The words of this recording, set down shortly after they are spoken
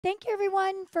Thank you,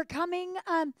 everyone, for coming.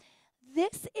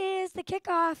 This is the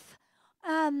kickoff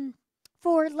um,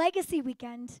 for Legacy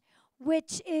Weekend,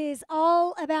 which is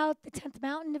all about the 10th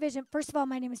Mountain Division. First of all,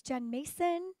 my name is Jen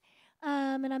Mason,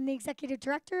 and I'm the executive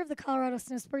director of the Colorado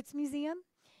Snowsports Museum.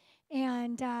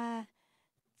 And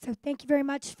so thank you very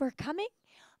much for coming.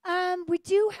 We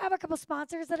do have a couple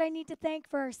sponsors that I need to thank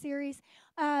for our series.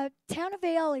 Town of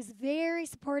Hale is very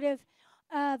supportive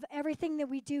of everything that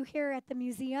we do here at the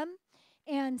museum.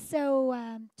 And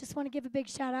so just want to give a big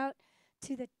shout out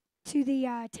to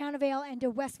the Town of Hale and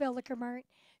to Westvale Liquor Mart,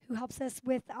 who helps us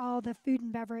with all the food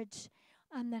and beverage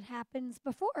that happens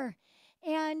before.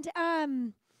 And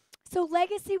so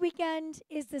Legacy Weekend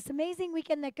is this amazing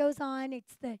weekend that goes on.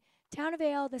 It's the Town of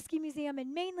Hale, the Ski Museum,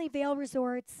 and mainly Vail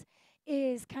Resorts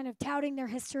is kind of touting their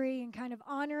history and kind of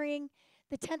honoring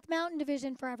the 10th Mountain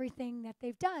Division for everything that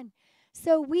they've done.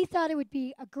 So we thought it would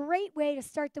be a great way to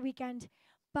start the weekend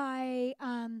by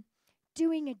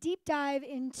doing a deep dive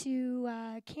into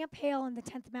Camp Hale and the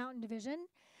 10th Mountain Division.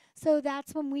 So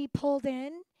that's when we pulled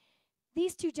in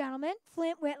these two gentlemen,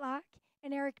 Flint Whitlock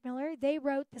and Eric Miller. They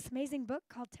wrote this amazing book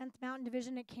called 10th Mountain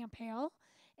Division at Camp Hale,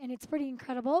 and it's pretty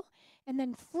incredible. And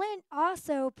then Flint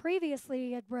also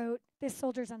previously had wrote This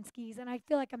Soldiers on Skis, and I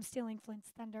feel like I'm stealing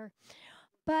Flint's thunder.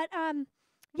 But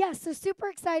yeah, so super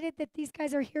excited that these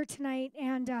guys are here tonight,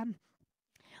 and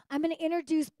I'm going to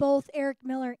introduce both Eric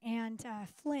Miller and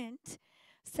Flint.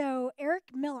 So Eric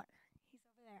Miller, he's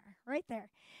over there, right there,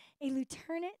 a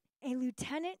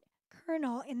lieutenant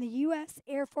colonel in the U.S.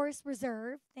 Air Force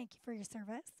Reserve. Thank you for your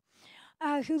service.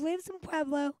 Who lives in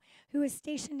Pueblo, who is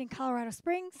stationed in Colorado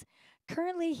Springs.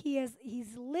 Currently,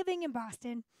 he's living in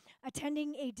Boston,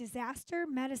 attending a disaster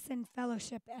medicine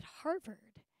fellowship at Harvard.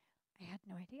 I had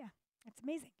no idea. That's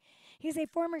amazing. He's a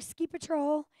former ski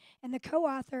patrol and the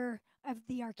co-author of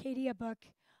the Arcadia book,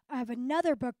 of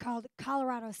another book called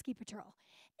Colorado Ski Patrol.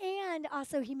 And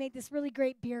also he made this really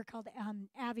great beer called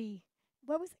Abbey.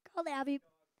 What was it called?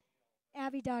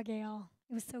 Abbey Dog Ale.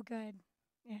 It was so good.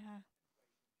 Yeah.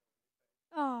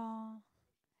 Oh.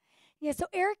 Yeah, so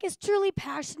Eric is truly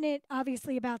passionate,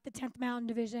 obviously, about the 10th Mountain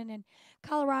Division and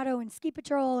Colorado and Ski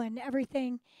Patrol and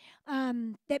everything.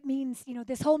 That means,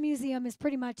 this whole museum is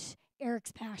pretty much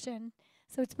Eric's passion.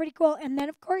 So it's pretty cool. And then,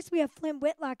 of course, we have Flint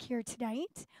Whitlock here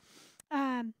tonight.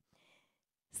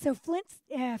 So Flint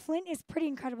is pretty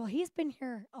incredible. He's been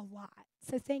here a lot.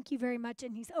 So thank you very much.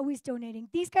 And he's always donating.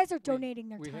 These guys are donating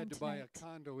their time We had to tonight. buy a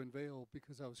condo in Vail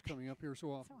because I was coming up here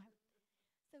so often.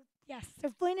 Yes, so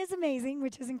Flint is amazing,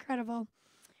 which is incredible.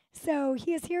 So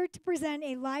he is here to present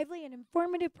a lively and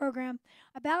informative program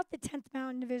about the 10th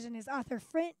Mountain Division. His author,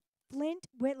 Flint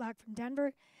Whitlock from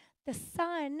Denver, the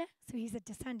son, so he's a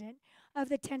descendant, of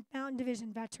the 10th Mountain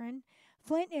Division veteran.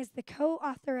 Flint is the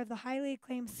co-author of the highly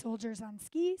acclaimed Soldiers on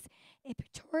Skis, a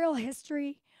pictorial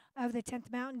history of the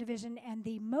 10th Mountain Division, and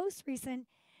the most recent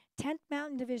 10th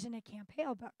Mountain Division at Camp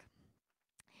Hale book.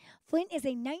 Flint is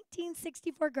a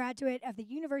 1964 graduate of the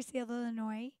University of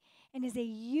Illinois and is a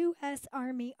U.S.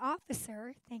 Army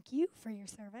officer, thank you for your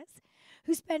service,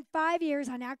 who spent 5 years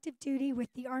on active duty with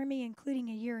the Army, including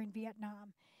a year in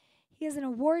Vietnam. He is an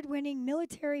award-winning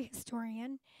military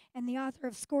historian and the author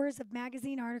of scores of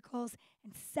magazine articles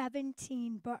and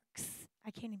 17 books.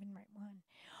 I can't even write one.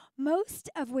 Most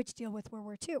of which deal with World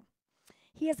War II.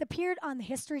 He has appeared on the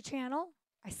History Channel.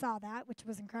 I saw that, which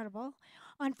was incredible.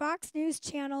 On Fox News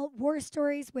Channel, War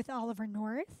Stories with Oliver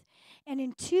North, and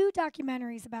in 2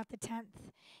 documentaries about the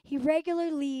 10th. He regularly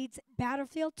leads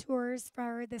battlefield tours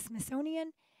for the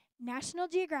Smithsonian, National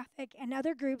Geographic, and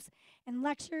other groups, and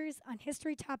lectures on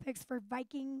history topics for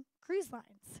Viking cruise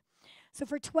lines. So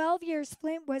for 12 years,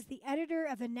 Flint was the editor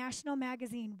of the national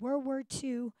magazine World War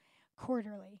II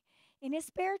Quarterly. In his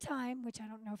spare time, which I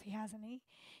don't know if he has any,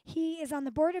 he is on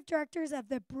the board of directors of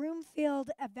the Broomfield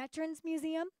Veterans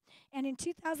Museum, and in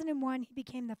 2001, he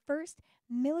became the first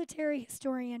military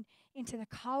historian into the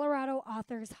Colorado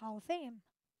Authors Hall of Fame.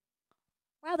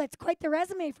 Wow, that's quite the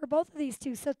resume for both of these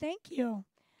two, so thank you.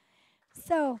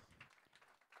 So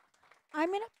I'm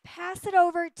going to pass it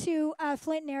over to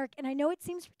Flint and Eric, and I know it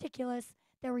seems ridiculous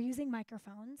that we're using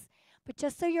microphones, but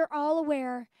just so you're all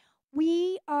aware,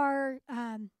 we are...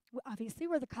 obviously,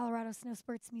 we're the Colorado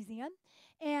Snowsports Museum,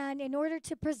 and in order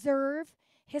to preserve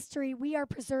history, we are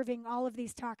preserving all of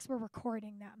these talks. We're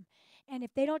recording them. And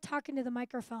if they don't talk into the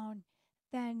microphone,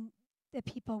 then the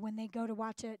people, when they go to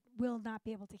watch it, will not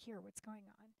be able to hear what's going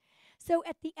on. So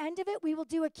at the end of it, we will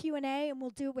do a Q&A, and we'll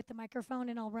do it with the microphone,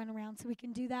 and I'll run around so we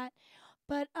can do that.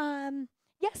 But,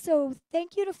 yeah, so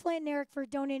thank you to Flint and Eric for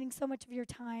donating so much of your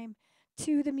time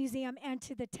to the museum and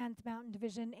to the 10th Mountain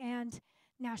Division and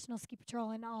National Ski Patrol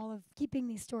and all of keeping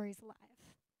these stories alive.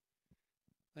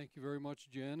 Thank you very much,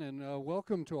 Jen, and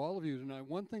welcome to all of you tonight.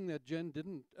 One thing that Jen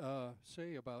didn't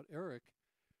say about Eric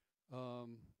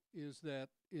is that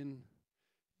in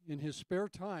his spare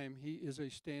time, he is a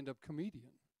stand-up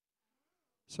comedian.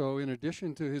 So in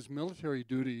addition to his military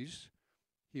duties,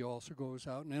 he also goes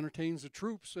out and entertains the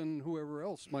troops and whoever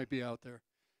else might be out there.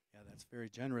 Yeah, that's very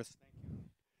generous.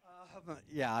 Thank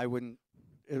you. Yeah, I wouldn't.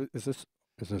 Is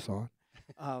this on?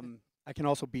 I can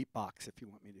also beatbox if you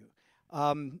want me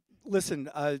to. Listen,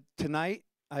 tonight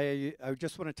I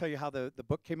just want to tell you how the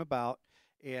book came about,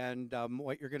 and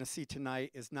what you're going to see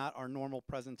tonight is not our normal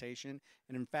presentation,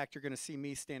 and in fact, you're going to see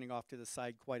me standing off to the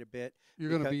side quite a bit.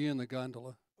 You're going to be in the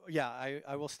gondola. Yeah,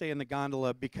 I will stay in the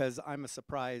gondola because I'm a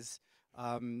surprise.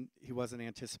 He wasn't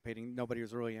anticipating. Nobody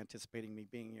was really anticipating me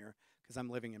being here because I'm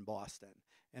living in Boston,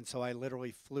 and so I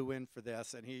literally flew in for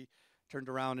this, and he turned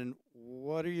around and,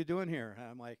 "What are you doing here?" And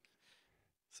I'm like,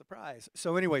 surprise.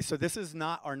 So anyway, so this is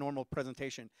not our normal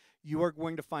presentation. You are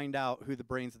going to find out who the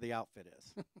brains of the outfit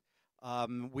is.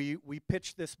 We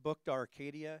pitched this book to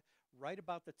Arcadia right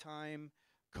about the time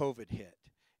COVID hit.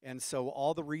 And so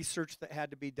all the research that had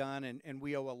to be done, and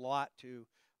we owe a lot to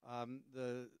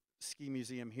the ski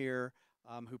museum here,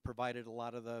 who provided a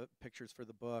lot of the pictures for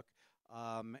the book,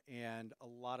 and a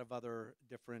lot of other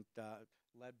different,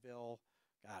 Leadville,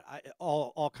 God,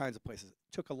 all kinds of places. It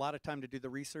took a lot of time to do the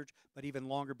research, but even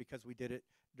longer because we did it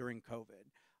during COVID.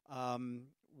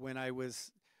 When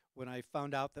I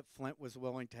found out that Flint was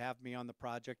willing to have me on the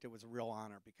project, it was a real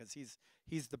honor because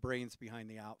he's the brains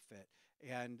behind the outfit,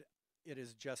 and it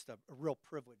is just a real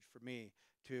privilege for me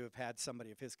to have had somebody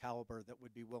of his caliber that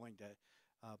would be willing to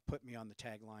put me on the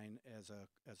tagline as a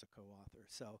co-author.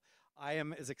 So I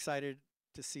am as excited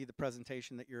to see the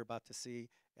presentation that you're about to see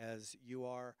as you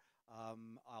are.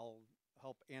 I'll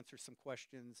help answer some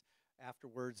questions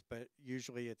afterwards, but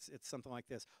usually it's something like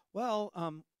this. Well,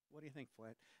 what do you think,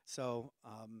 Flint? So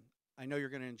I know you're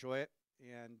going to enjoy it,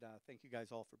 and thank you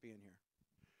guys all for being here.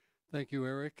 Thank you,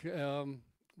 Eric.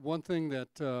 One thing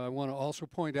that I want to also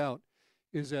point out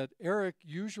is that Eric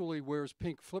usually wears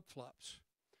pink flip-flops,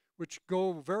 which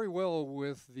go very well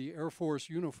with the Air Force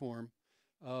uniform,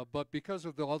 but because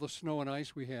of all the snow and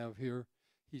ice we have here,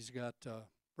 he's got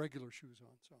regular shoes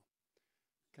on, so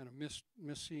kind of miss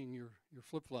seeing your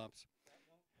flip-flops. That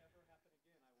won't ever happen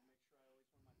again. I will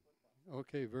make sure I always wear my flip-flops.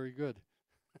 Okay, very good.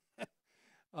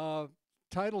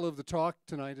 Title of the talk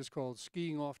tonight is called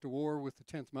Skiing Off to War with the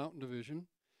 10th Mountain Division.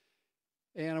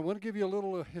 And I want to give you a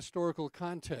little historical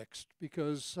context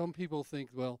because some people think,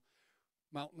 well,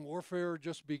 mountain warfare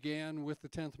just began with the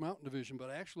 10th Mountain Division, but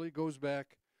actually it goes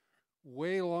back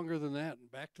way longer than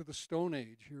that, back to the Stone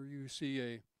Age. Here you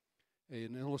see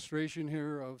an illustration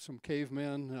here of some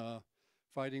cavemen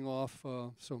fighting off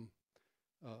some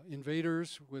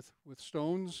invaders with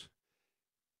stones.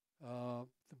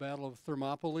 The Battle of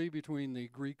Thermopylae between the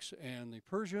Greeks and the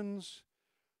Persians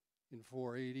in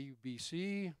 480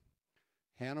 BC.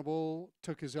 Hannibal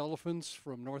took his elephants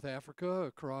from North Africa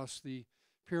across the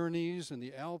Pyrenees and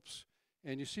the Alps.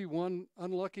 And you see one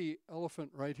unlucky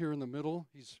elephant right here in the middle.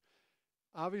 He's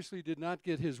obviously did not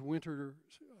get his winter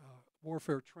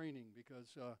warfare training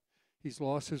because he's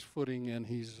lost his footing and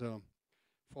he's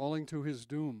falling to his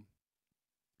doom.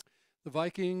 The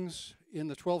Vikings in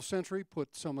the 12th century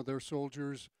put some of their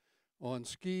soldiers on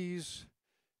skis,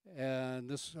 and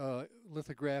this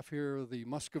lithograph here, the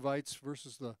Muscovites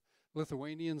versus the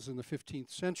Lithuanians in the 15th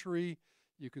century.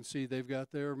 You can see they've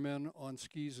got their men on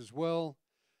skis as well.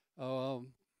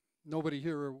 Nobody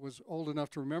here was old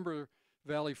enough to remember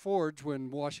Valley Forge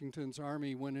when Washington's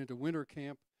army went into winter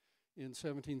camp in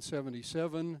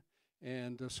 1777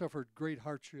 and suffered great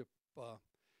hardship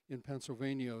in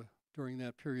Pennsylvania during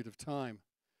that period of time.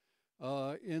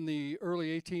 In the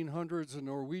early 1800s, the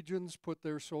Norwegians put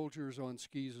their soldiers on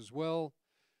skis as well.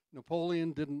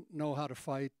 Napoleon didn't know how to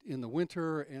fight in the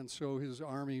winter, and so his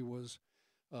army was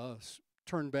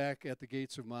turned back at the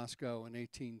gates of Moscow in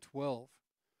 1812.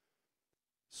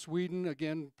 Sweden,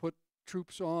 again, put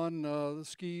troops on the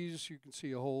skis. You can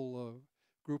see a whole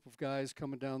group of guys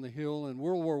coming down the hill. In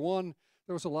World War I,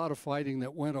 there was a lot of fighting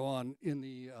that went on in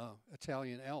the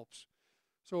Italian Alps.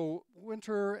 So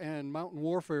winter and mountain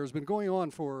warfare has been going on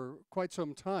for quite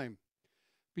some time.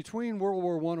 Between World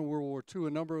War I and World War II, a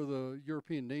number of the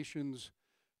European nations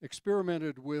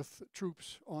experimented with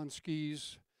troops on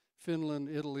skis: Finland,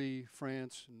 Italy,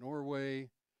 France, Norway.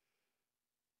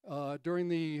 During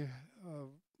the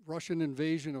Russian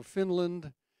invasion of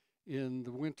Finland in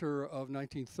the winter of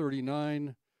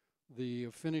 1939, the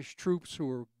Finnish troops, who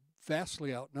were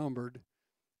vastly outnumbered,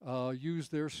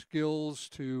 used their skills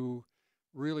to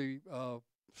really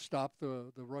stop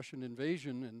the Russian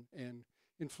invasion and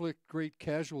inflict great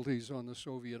casualties on the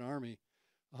Soviet army.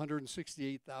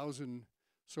 168,000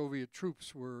 Soviet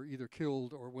troops were either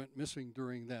killed or went missing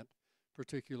during that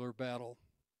particular battle.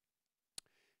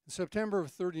 In September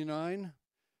of '39,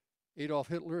 Adolf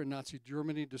Hitler in Nazi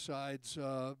Germany decides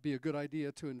be a good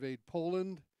idea to invade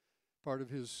Poland, part of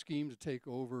his scheme to take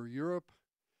over Europe.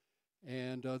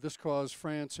 And this caused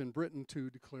France and Britain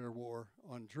to declare war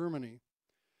on Germany.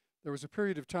 There was a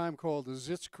period of time called the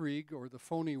Sitzkrieg, or the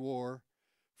Phony War,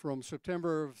 from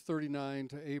September of '39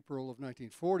 to April of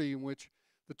 1940, in which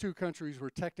the two countries were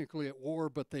technically at war,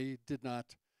 but they did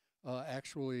not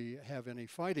actually have any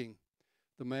fighting.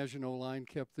 The Maginot Line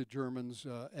kept the Germans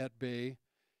at bay.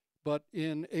 But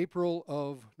in April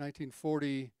of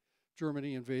 1940,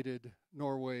 Germany invaded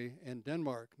Norway and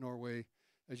Denmark. Norway,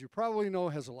 as you probably know,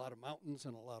 has a lot of mountains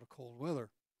and a lot of cold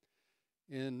weather.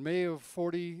 In May of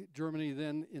 '40, Germany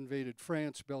then invaded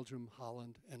France, Belgium,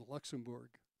 Holland, and Luxembourg.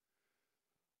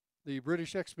 The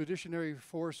British Expeditionary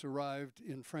Force arrived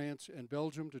in France and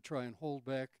Belgium to try and hold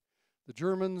back the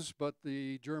Germans, but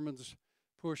the Germans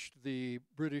pushed the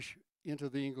British into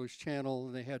the English Channel,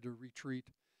 and they had to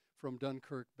retreat from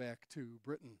Dunkirk back to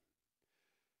Britain.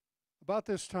 About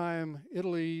this time,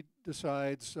 Italy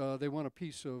decides they want a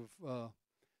piece of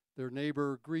their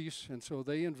neighbor, Greece, and so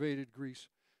they invaded Greece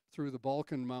through the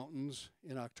Balkan Mountains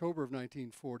in October of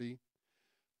 1940.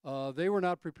 They were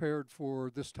not prepared for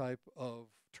this type of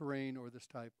terrain or this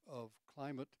type of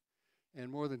climate,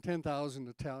 and more than 10,000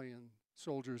 Italian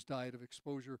soldiers died of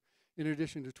exposure, in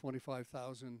addition to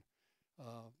 25,000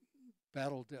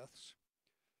 battle deaths.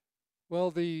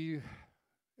 Well, the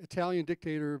Italian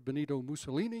dictator Benito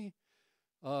Mussolini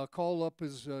called up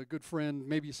his good friend,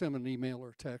 maybe he sent him an email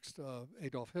or text,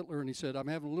 Adolf Hitler, and he said, "I'm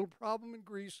having a little problem in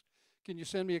Greece. Can you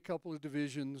send me a couple of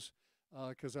divisions,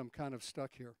 because I'm kind of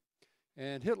stuck here?"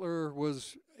 And Hitler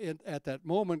was, at that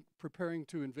moment, preparing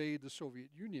to invade the Soviet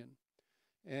Union.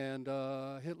 And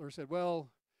Hitler said,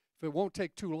 well, if it won't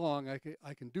take too long,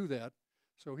 I can do that.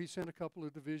 So he sent a couple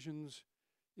of divisions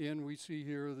in. We see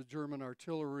here the German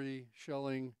artillery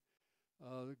shelling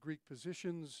the Greek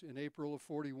positions in April of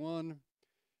 '41.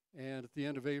 And at the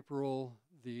end of April,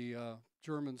 the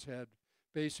Germans had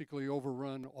basically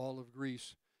overrun all of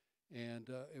Greece, and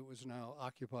it was now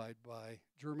occupied by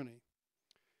Germany.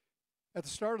 At the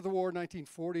start of the war in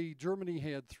 1940, Germany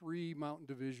had 3 mountain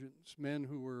divisions, men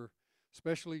who were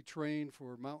specially trained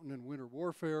for mountain and winter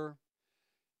warfare.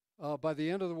 By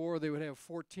the end of the war, they would have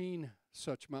 14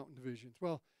 such mountain divisions.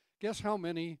 Well, guess how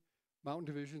many mountain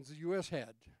divisions the U.S.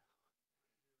 had?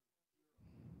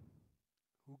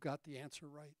 Who got the answer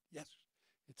right? Yes,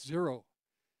 it's 0.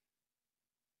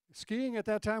 Skiing at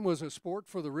that time was a sport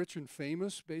for the rich and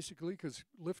famous, basically, because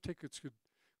lift tickets could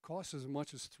cost as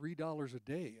much as $3 a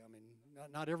day. I mean,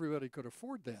 not everybody could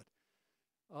afford that.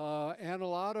 And a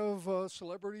lot of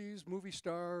celebrities, movie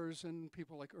stars, and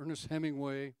people like Ernest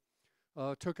Hemingway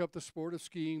took up the sport of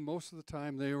skiing. Most of the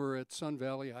time they were at Sun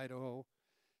Valley, Idaho.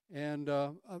 And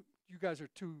you guys are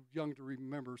too young to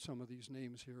remember some of these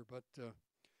names here, but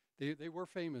they were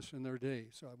famous in their day,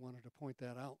 so I wanted to point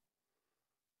that out.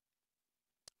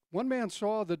 One man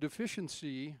saw the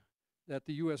deficiency that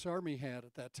the U.S. Army had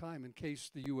at that time in case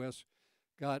the U.S.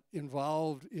 got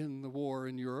involved in the war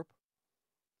in Europe.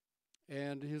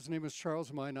 And his name is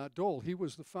Charles Minot Dole. He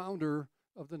was the founder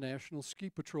of the National Ski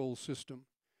Patrol System.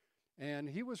 And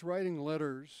he was writing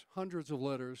letters, hundreds of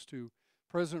letters, to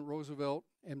President Roosevelt,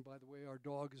 and by the way, our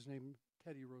dog is named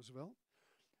Teddy Roosevelt,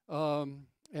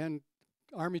 and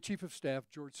Army Chief of Staff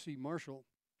George C. Marshall.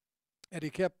 And he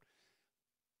kept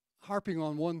harping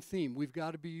on one theme: we've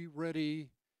got to be ready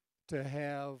to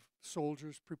have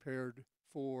soldiers prepared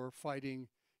for fighting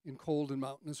in cold and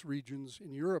mountainous regions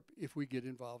in Europe if we get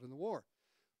involved in the war.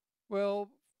 Well,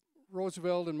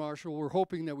 Roosevelt and Marshall were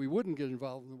hoping that we wouldn't get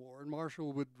involved in the war, and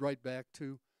Marshall would write back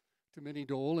to Minnie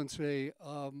Dole and say,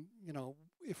 you know,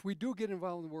 if we do get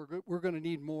involved in the war, we're going to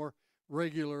need more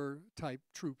regular type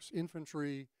troops,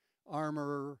 infantry,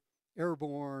 armor,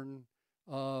 airborne.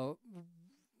 I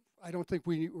don't think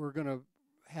we're going to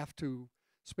have to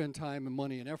spend time and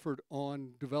money and effort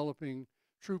on developing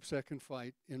troops that can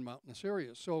fight in mountainous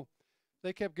areas. So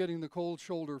they kept getting the cold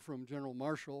shoulder from General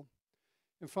Marshall.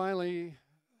 And finally,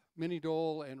 Minnie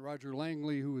Dole and Roger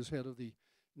Langley, who was head of the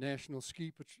National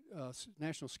Ski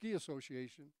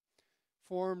Association,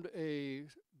 formed a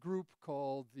group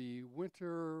called the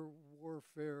Winter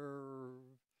Warfare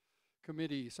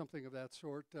Committee, something of that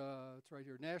sort. It's right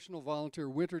here, National Volunteer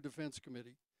Winter Defense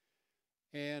Committee.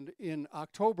 And in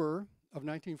October of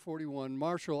 1941,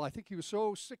 Marshall, I think he was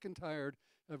so sick and tired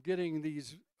of getting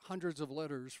these hundreds of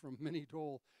letters from Minnie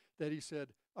Dole that he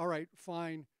said, all right,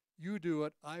 fine, you do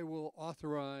it, I will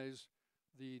authorize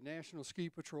the National Ski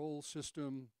Patrol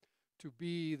System to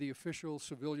be the official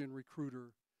civilian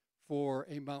recruiter for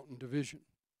a mountain division.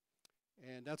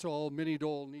 And that's all Minnie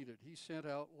Dole needed. He sent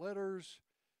out letters,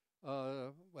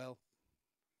 well,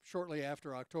 shortly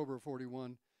after October of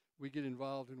 41, we get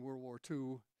involved in World War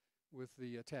II with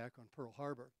the attack on Pearl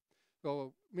Harbor.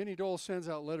 So Minnie Dole sends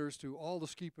out letters to all the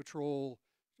ski patrol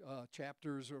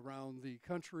chapters around the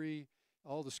country,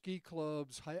 all the ski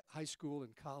clubs, high school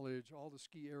and college, all the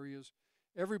ski areas,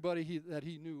 everybody that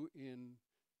he knew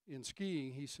in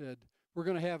skiing. He said, we're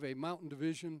going to have a mountain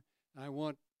division, and I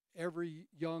want every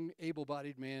young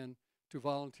able-bodied man to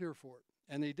volunteer for it.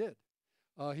 And they did.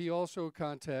 He also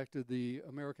contacted the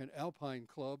American Alpine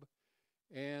Club,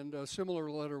 and a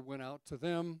similar letter went out to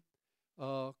them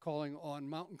calling on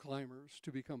mountain climbers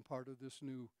to become part of this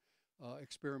new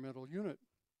experimental unit.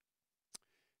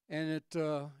 And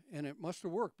it must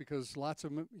have worked, because lots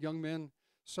of young men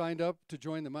signed up to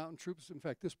join the mountain troops. In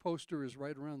fact, this poster is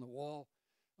right around the wall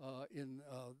in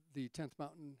the 10th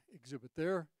Mountain exhibit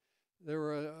there. There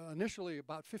were initially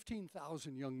about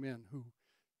 15,000 young men who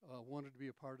wanted to be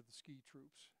a part of the ski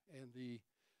troops. And the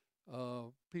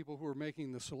people who were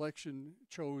making the selection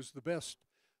chose the best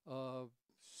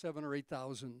 7,000 or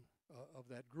 8,000 of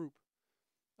that group.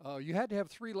 You had to have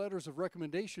 3 letters of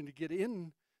recommendation to get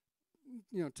in,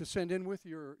 to send in with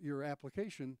your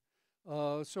application.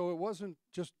 So it wasn't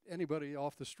just anybody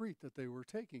off the street that they were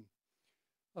taking.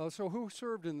 So who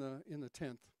served in the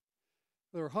 10th?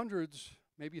 There are hundreds,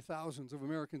 maybe thousands of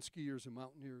American skiers and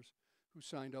mountaineers who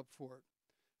signed up for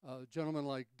it. Gentlemen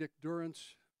like Dick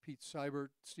Durrance, Pete Seibert,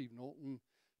 Steve Knowlton,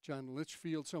 John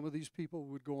Litchfield, some of these people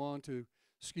would go on to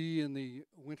ski in the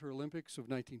Winter Olympics of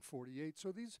 1948.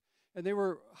 And they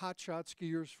were hotshot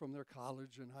skiers from their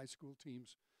college and high school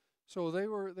teams. So they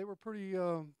were pretty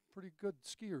good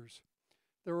skiers.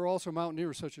 There were also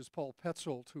mountaineers such as Paul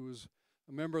Petzold, who was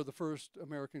a member of the first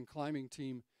American climbing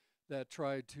team that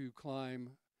tried to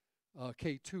climb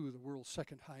K2, the world's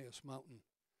second highest mountain.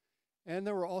 And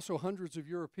there were also hundreds of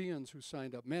Europeans who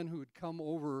signed up, men who had come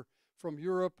over from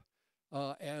Europe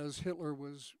as Hitler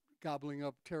was gobbling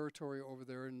up territory over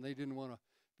there, and they didn't want to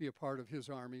be a part of his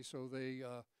army. So they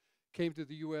came to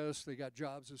the U.S., they got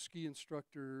jobs as ski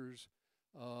instructors,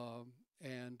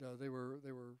 and they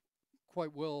were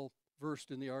quite well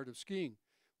versed in the art of skiing.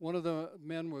 One of the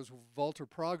men was Walter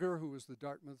Prager, who was the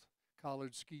Dartmouth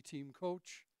College ski team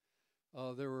coach.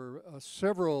 There were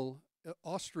several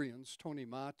Austrians, Tony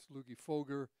Mott, Luigi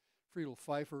Foger, Friedel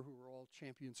Pfeiffer, who were all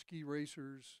champion ski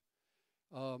racers.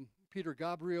 Peter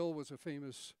Gabriel was a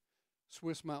famous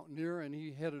Swiss mountaineer, and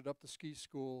he headed up the ski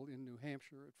school in New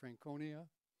Hampshire at Franconia.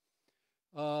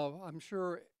 I'm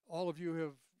sure all of you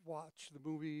have watched the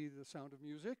movie The Sound of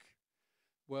Music.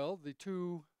 Well, the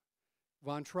 2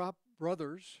 Von Trapp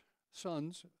brothers,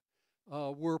 sons,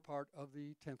 were part of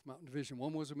the 10th Mountain Division.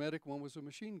 One was a medic, one was a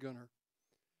machine gunner.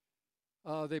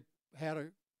 They had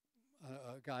a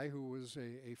guy who was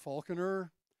a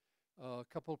falconer, a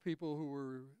couple of people who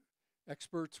were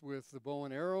experts with the bow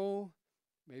and arrow,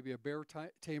 maybe a bear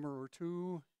tamer or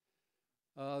 2.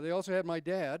 They also had my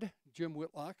dad, Jim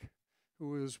Whitlock, who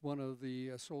was one of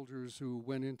the soldiers who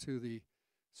went into the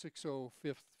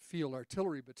 605th Field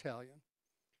Artillery Battalion.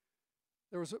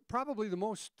 There was probably the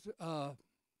most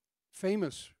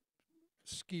famous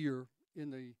skier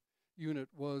in the unit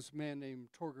was a man named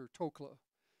Torger Tokla.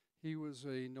 He was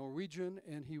a Norwegian,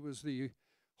 and he was the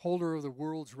holder of the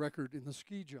world's record in the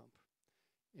ski jump.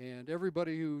 And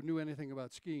everybody who knew anything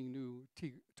about skiing knew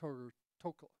Torger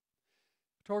Tokla.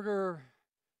 Torger,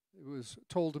 it was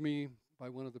told to me by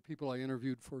one of the people I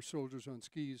interviewed for Soldiers on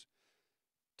Skis,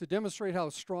 to demonstrate how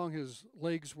strong his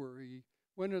legs were, he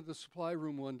went into the supply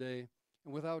room one day,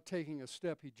 and without taking a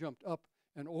step, he jumped up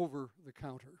and over the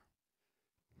counter.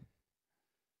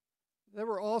 There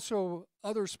were also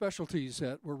other specialties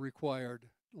that were required: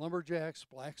 lumberjacks,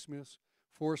 blacksmiths,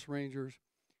 forest rangers,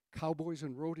 cowboys,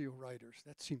 and rodeo riders.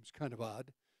 That seems kind of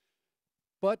odd.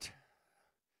 But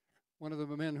one of the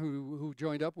men who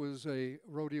joined up was a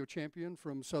rodeo champion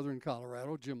from southern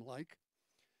Colorado, Jim Like.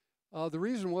 The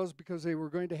reason was because they were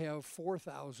going to have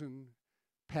 4,000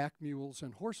 pack mules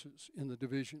and horses in the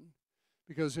division,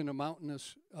 because in a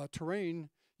mountainous terrain,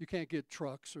 you can't get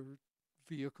trucks or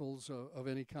vehicles of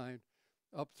any kind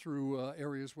up through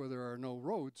areas where there are no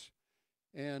roads.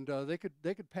 And they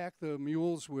could pack the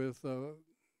mules with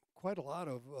quite a lot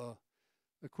of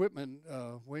equipment,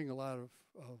 weighing a lot of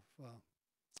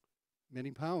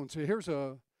many pounds. So here's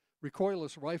a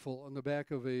recoilless rifle on the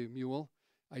back of a mule.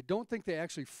 I don't think they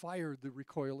actually fired the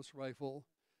recoilless rifle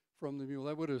from the mule.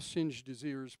 That would have singed his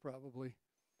ears probably.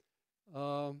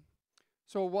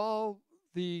 So while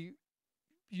the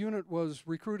unit was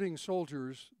recruiting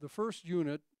soldiers, the first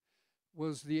unit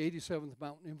was the 87th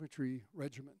Mountain Infantry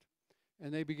Regiment,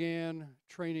 and they began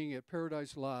training at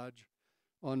Paradise Lodge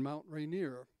on Mount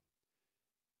Rainier.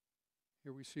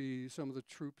 Here we see some of the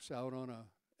troops out on a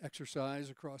exercise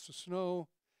across the snow.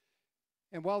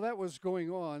 And while that was going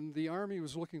on, the Army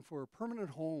was looking for a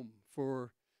permanent home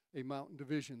for a mountain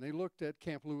division. They looked at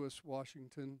Camp Lewis,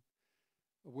 Washington,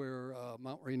 where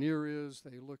Mount Rainier is.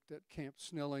 They looked at Camp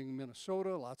Snelling,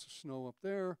 Minnesota, lots of snow up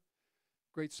there.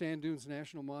 Great Sand Dunes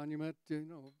National Monument, you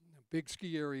know, a big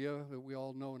ski area that we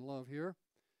all know and love here.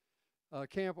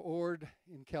 Camp Ord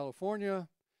in California,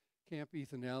 Camp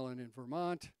Ethan Allen in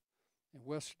Vermont, and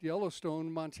West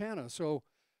Yellowstone, Montana. So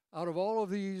out of all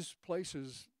of these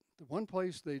places, the one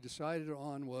place they decided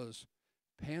on was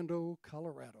Pando,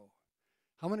 Colorado.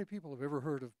 How many people have ever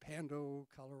heard of Pando,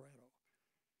 Colorado?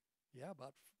 Yeah,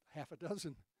 about half a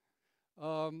dozen.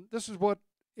 This is what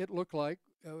it looked like.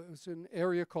 It was an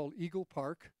area called Eagle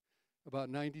Park, about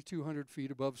 9,200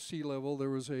 feet above sea level. There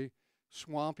was a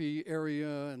swampy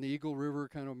area, and the Eagle River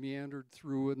kind of meandered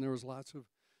through it, and there was lots of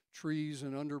trees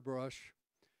and underbrush.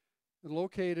 And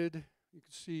located, you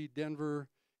can see Denver,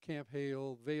 Camp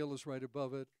Hale, Vail is right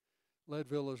above it,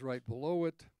 Leadville is right below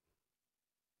it.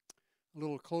 A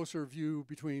little closer view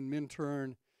between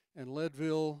Minturn and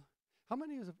Leadville. How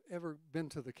many have ever been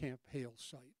to the Camp Hale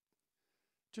site?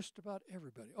 Just about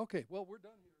everybody. Okay, well, we're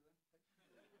done here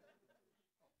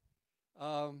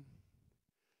then.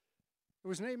 It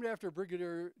was named after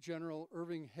Brigadier General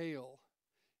Irving Hale.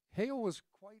 Hale was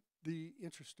quite the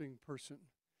interesting person.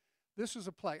 This is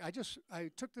a plaque. I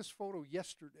took this photo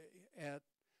yesterday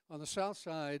on the south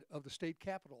side of the state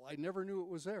capitol. I never knew it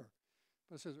was there.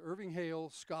 But it says Irving Hale,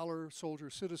 scholar, soldier,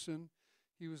 citizen.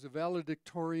 He was the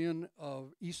valedictorian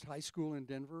of East High School in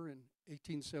Denver in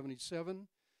 1877.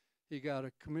 He got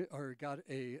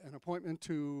an appointment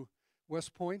to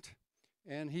West Point,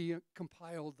 and he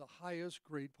compiled the highest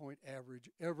grade point average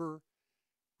ever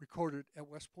recorded at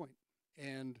West Point.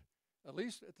 And at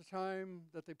least at the time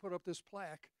that they put up this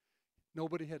plaque,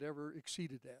 nobody had ever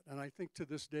exceeded that. And I think to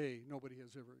this day, nobody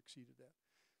has ever exceeded that.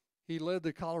 He led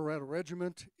the Colorado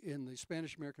Regiment in the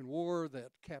Spanish-American War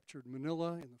that captured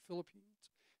Manila in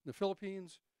the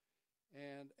Philippines.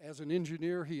 And as an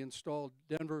engineer, he installed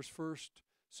Denver's first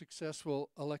successful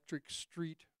electric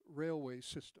street railway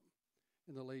system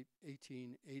in the late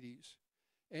 1880s.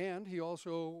 And he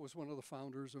also was one of the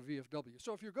founders of VFW.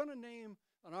 So if you're going to name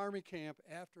an Army camp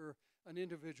after an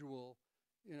individual,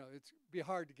 you know, it'd be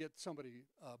hard to get somebody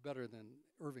better than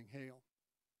Irving Hale.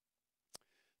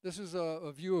 This is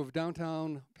a view of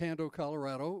downtown Pando,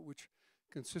 Colorado, which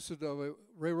consisted of a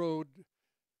railroad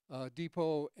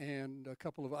depot and a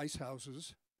couple of ice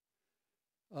houses.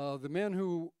 The men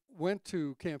who went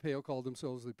to Camp Hale called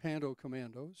themselves the Pando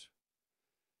Commandos.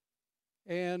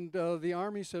 And the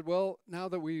Army said, well, now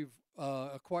that we've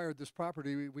acquired this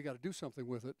property, we got to do something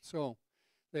with it. So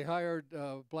they hired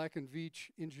Black and Veatch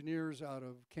engineers out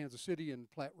of Kansas City and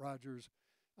Platt Rogers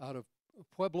out of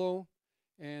Pueblo.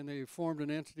 And they formed an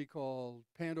entity called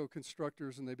Pando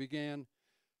Constructors, and they began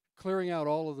clearing out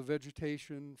all of the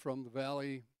vegetation from the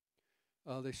valley.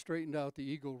 They straightened out the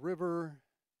Eagle River,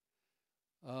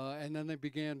 and then they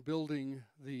began building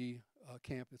the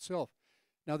camp itself.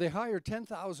 Now, they hired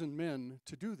 10,000 men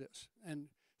to do this. And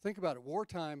think about it,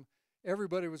 wartime,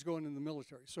 everybody was going in the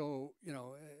military. So, you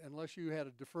know, unless you had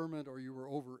a deferment or you were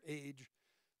over age,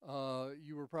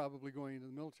 you were probably going into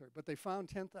the military. But they found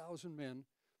 10,000 men.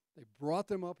 They brought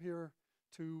them up here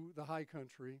to the high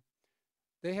country.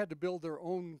 They had to build their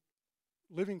own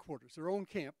living quarters, their own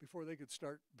camp, before they could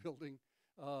start building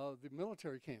the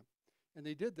military camp. And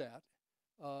they did that.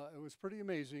 It was pretty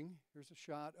amazing. Here's a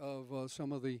shot of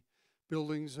some of the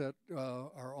buildings that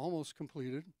are almost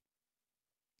completed.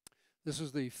 This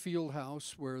is the field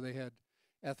house where they had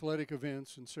athletic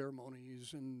events and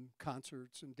ceremonies and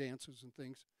concerts and dances and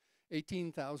things.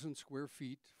 18,000 square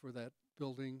feet for that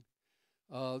building.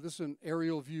 This is an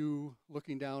aerial view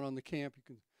looking down on the camp.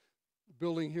 The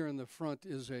building here in the front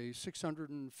is a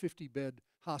 650-bed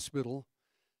hospital.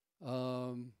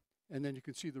 And then you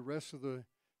can see the rest of the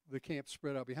camp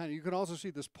spread out behind it. You can also see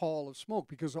this pall of smoke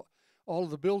because all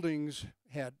of the buildings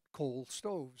had coal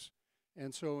stoves.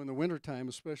 And so in the wintertime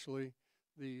especially,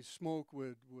 the smoke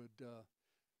would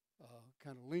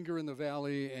kind of linger in the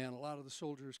valley, and a lot of the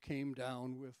soldiers came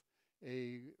down with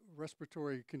a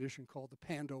respiratory condition called the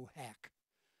Pando hack.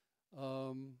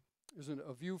 There's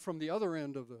a view from the other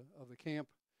end of the camp,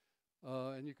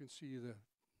 and you can see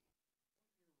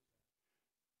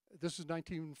this is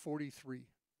 1943.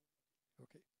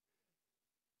 Okay.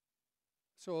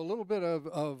 So a little bit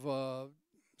of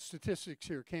statistics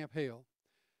here, Camp Hale.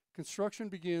 Construction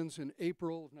begins in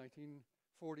April of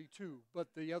 1942, but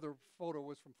the other photo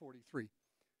was from 43.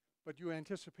 But you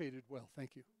anticipated well,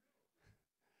 thank you.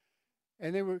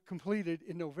 And they were completed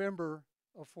in November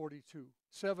of 42,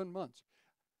 7 months.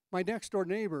 My next door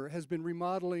neighbor has been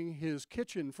remodeling his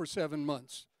kitchen for 7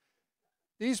 months.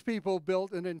 These people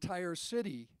built an entire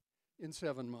city in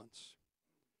 7 months.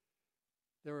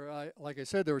 There were, like I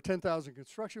said, there were 10,000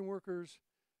 construction workers.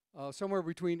 Somewhere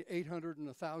between 800 and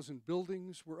 1,000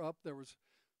 buildings were up.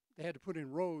 They had to put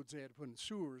in roads, they had to put in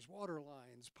sewers, water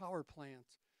lines, power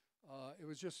plants. It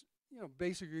was just,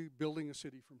 basically building a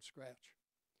city from scratch.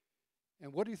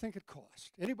 And what do you think it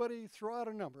cost? Anybody throw out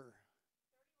a number?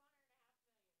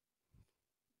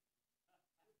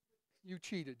 You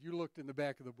cheated. You looked in the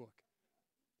back of the book.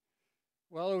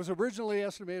 Well, it was originally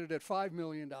estimated at $5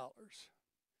 million.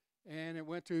 And it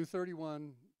went to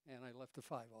 31, and I left the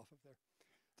 5 off of there.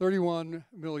 $31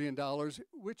 million,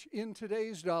 which in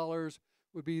today's dollars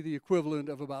would be the equivalent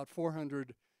of about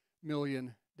 $400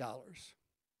 million.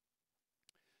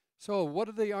 So what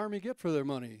did the Army get for their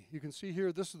money? You can see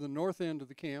here, this is the north end of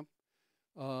the camp.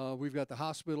 We've got the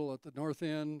hospital at the north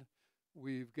end.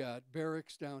 We've got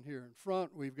barracks down here in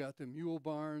front. We've got the mule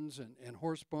barns and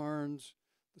horse barns,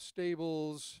 the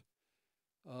stables.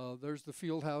 There's the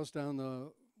field house down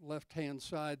the left-hand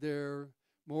side there.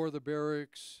 More of the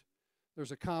barracks.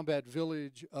 There's a combat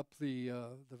village up the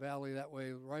valley that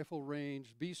way, rifle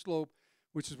range, B-slope,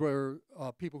 which is where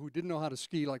people who didn't know how to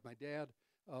ski, like my dad,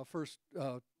 first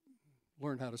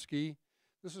learned how to ski.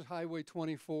 This is Highway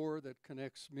 24 that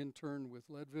connects Minturn with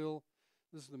Leadville.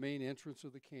 This is the main entrance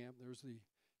of the camp. There's the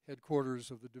headquarters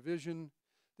of the division.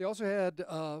 They also had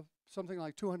something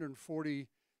like 240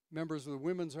 members of the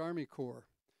Women's Army Corps.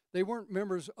 They weren't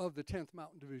members of the 10th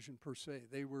Mountain Division per se.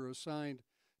 They were assigned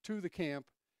to the camp.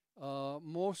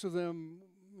 Most of them,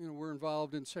 were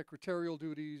involved in secretarial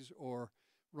duties or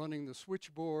running the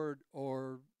switchboard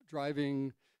or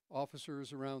driving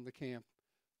officers around the camp.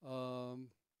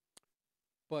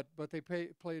 But they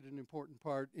played an important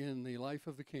part in the life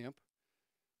of the camp.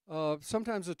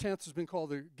 Sometimes the 10th has been called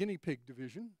the guinea pig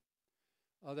division.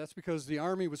 That's because the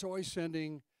Army was always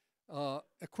sending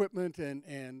equipment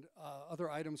and other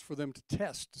items for them to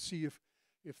test to see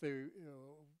if they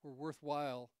were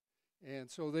worthwhile.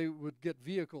 And so they would get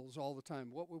vehicles all the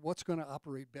time. What's going to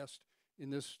operate best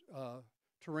in this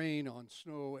terrain on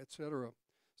snow, etc.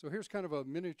 So here's kind of a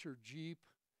miniature Jeep.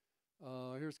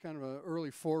 Here's kind of an early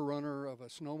forerunner of a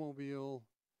snowmobile.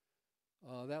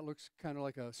 That looks kind of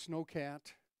like a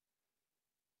snowcat.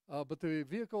 But the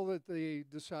vehicle that they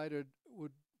decided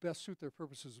would best suit their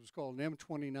purposes was called an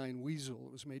M29 Weasel.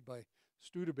 It was made by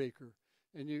Studebaker.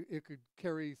 And it could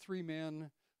carry 3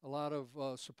 men, a lot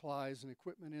of supplies and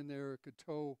equipment in there. It could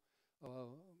tow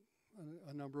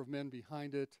a number of men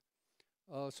behind it.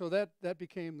 So that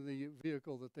became the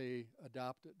vehicle that they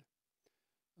adopted.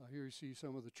 Here you see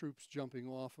some of the troops jumping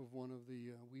off of one of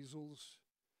the weasels.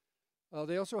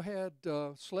 They also had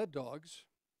sled dogs.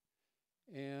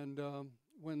 And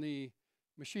when the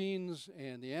machines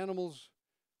and the animals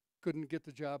couldn't get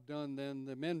the job done, then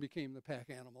the men became the pack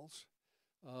animals.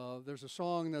 There's a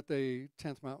song that the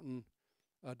 10th Mountain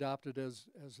adopted as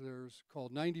theirs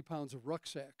called 90 Pounds of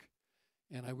Rucksack.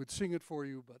 And I would sing it for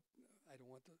you, but I don't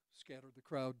want to scatter the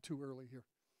crowd too early here.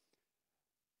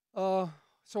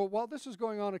 So while this is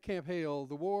going on at Camp Hale,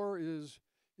 the war is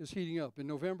heating up. In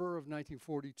November of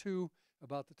 1942,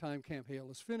 about the time Camp Hale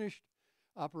is finished,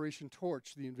 Operation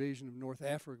Torch, the invasion of North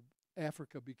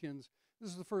Africa, begins.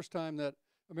 This is the first time that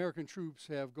American troops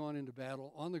have gone into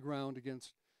battle on the ground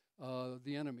against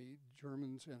the enemy,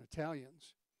 Germans and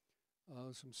Italians.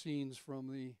 Some scenes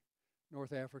from the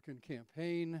North African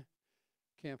campaign.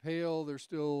 Camp Hale, they're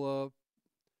still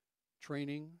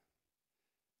training.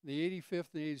 The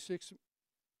 85th and 86th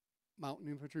Mountain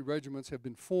Infantry regiments have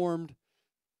been formed,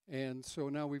 and so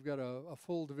now we've got a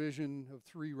full division of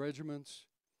 3 regiments.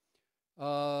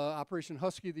 Operation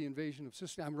Husky, the invasion of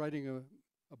Sicily. I'm writing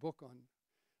a book on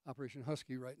Operation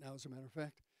Husky right now, as a matter of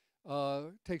fact.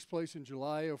 Takes place in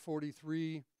July of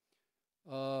 43.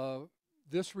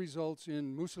 This results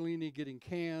in Mussolini getting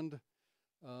canned.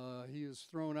 He is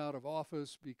thrown out of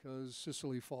office because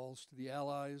Sicily falls to the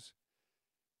Allies.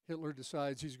 Hitler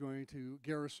decides he's going to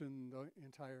garrison the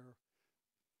entire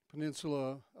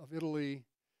peninsula of Italy,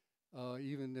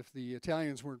 even if the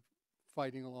Italians weren't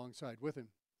fighting alongside with him.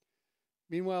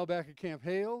 Meanwhile, back at Camp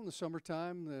Hale in the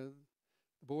summertime, the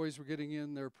boys were getting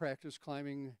in their practice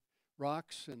climbing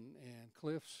rocks and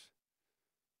cliffs.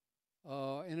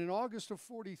 And in August of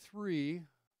 43,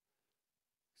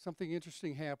 something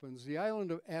interesting happens. The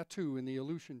island of Attu in the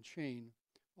Aleutian chain,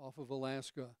 off of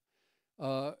Alaska,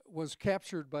 was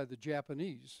captured by the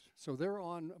Japanese. So they're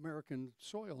on American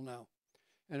soil now.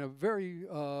 And a very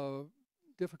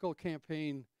difficult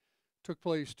campaign took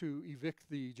place to evict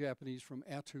the Japanese from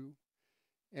Attu.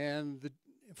 And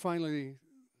finally,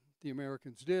 the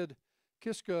Americans did.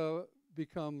 Kiska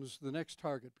becomes the next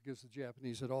target because the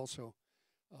Japanese had also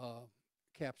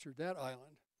captured that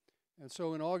island. And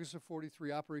so in August of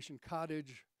 43, Operation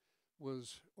Cottage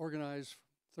was organized,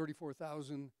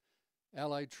 34,000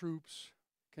 Allied troops,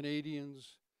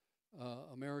 Canadians,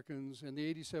 Americans, and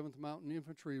the 87th Mountain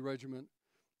Infantry Regiment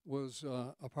was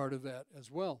a part of that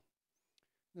as well.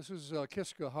 This is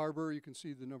Kiska Harbor. You can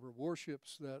see the number of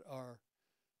warships that are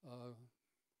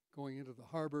going into the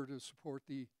harbor to support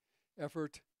the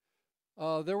effort.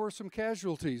 There were some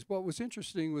casualties. What was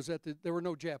interesting was that there were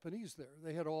no Japanese there.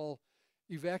 They had all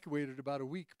evacuated about a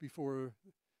week before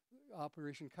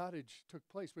Operation Cottage took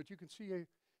place. But you can see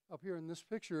up here in this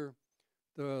picture,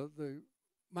 the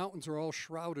mountains are all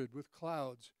shrouded with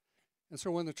clouds. And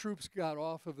so when the troops got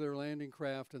off of their landing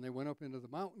craft and they went up into the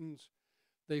mountains,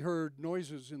 they heard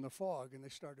noises in the fog and they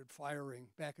started firing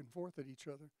back and forth at each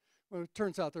other. Well, it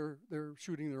turns out they're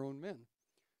shooting their own men.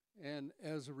 And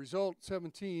as a result,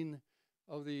 17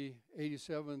 of the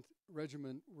 87th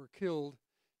Regiment were killed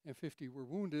and 50 were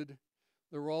wounded.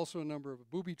 There were also a number of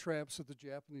booby traps that the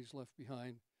Japanese left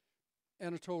behind,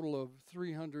 and a total of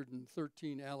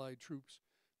 313 Allied troops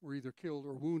were either killed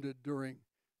or wounded during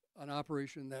an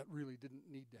operation that really didn't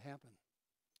need to happen.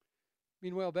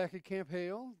 Meanwhile, back at Camp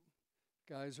Hale,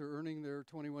 guys are earning their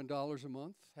 $21 a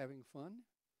month, having fun.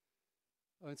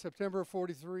 In September of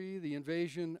 43, the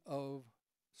invasion of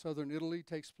southern Italy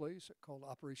takes place, called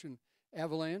Operation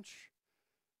Avalanche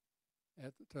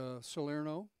at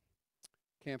Salerno.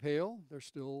 Camp Hale, they're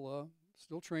still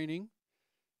training.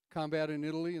 Combat in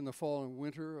Italy in the fall and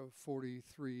winter of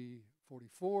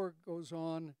 43-44 goes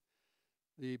on.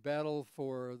 The battle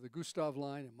for the Gustav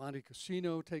Line in Monte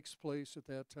Cassino takes place at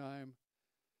that time.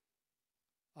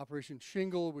 Operation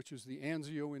Shingle, which is the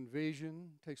Anzio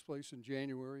invasion, takes place in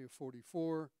January of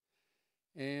 44.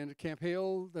 And at Camp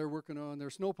Hale, they're working on their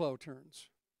snowplow turns.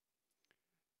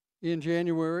 In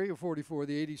January of 44,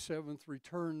 the 87th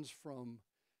returns from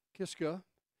Kiska.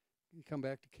 You come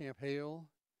back to Camp Hale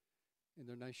in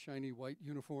their nice shiny white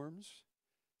uniforms,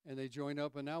 and they join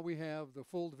up. And now we have the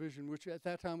full division, which at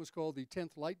that time was called the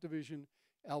 10th Light Division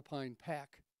Alpine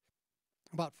Pack,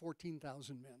 about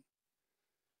 14,000 men.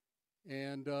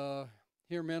 And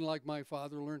here men like my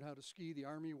father learned how to ski the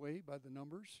Army way by the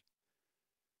numbers.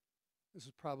 This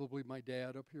is probably my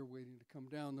dad up here waiting to come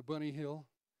down the bunny hill.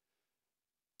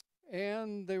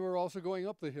 And they were also going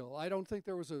up the hill. I don't think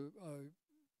there was a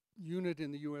unit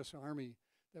in the U.S. Army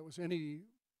that was any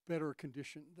better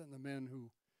conditioned than the men who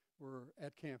were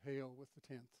at Camp Hale with the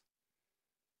 10th.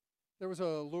 There was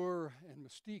a lure and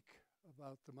mystique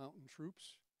about the mountain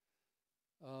troops.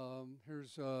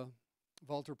 Here's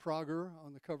Walter Prager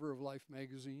on the cover of Life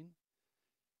magazine.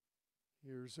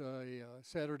 Here's a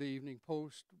Saturday Evening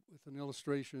Post with an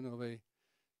illustration of a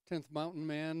 10th Mountain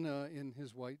Man in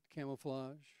his white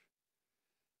camouflage.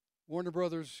 Warner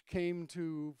Brothers came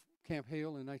to Camp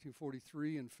Hale in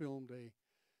 1943 and filmed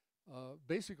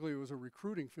basically it was a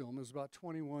recruiting film. It was about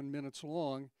 21 minutes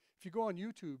long. If you go on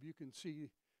YouTube, you can see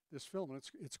this film, and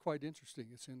it's quite interesting.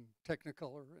 It's in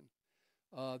Technicolor,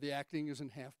 and the acting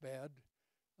isn't half bad.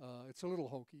 It's a little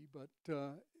hokey, but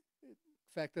the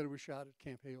fact that it was shot at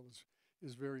Camp Hale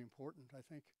is very important, I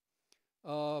think.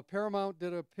 Paramount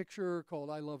did a picture called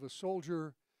I Love a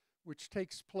Soldier, which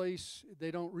takes place,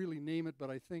 they don't really name it, but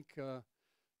I think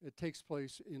it takes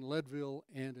place in Leadville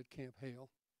and at Camp Hale.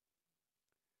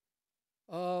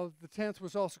 The 10th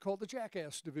was also called the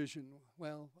Jackass Division,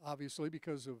 well, obviously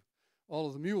because of all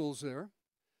of the mules there.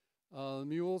 The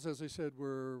mules, as I said,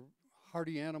 were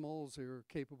hardy animals. They were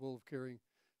capable of carrying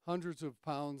hundreds of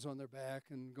pounds on their back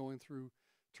and going through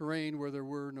terrain where there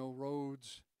were no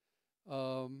roads.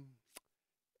 But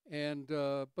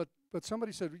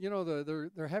somebody said, you know,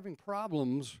 they're having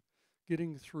problems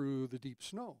getting through the deep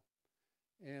snow.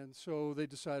 And so they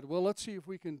decided, well, let's see if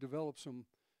we can develop some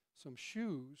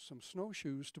shoes, some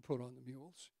snowshoes to put on the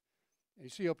mules. And you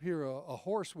see up here a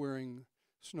horse wearing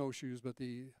snowshoes, but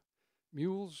the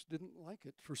mules didn't like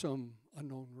it for some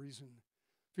unknown reason.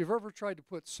 If you've ever tried to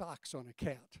put socks on a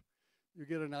cat, you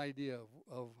get an idea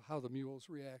of how the mules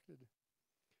reacted.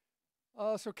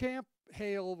 So Camp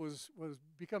Hale was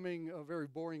becoming a very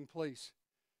boring place.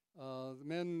 The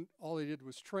men, all they did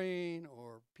was train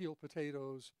or peel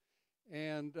potatoes,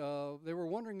 and they were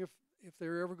wondering if they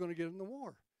were ever going to get in the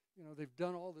war. You know, they've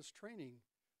done all this training,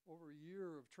 over a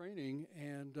year of training,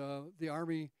 and the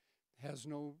Army has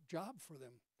no job for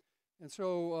them. And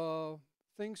so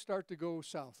things start to go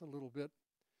south a little bit.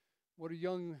 What do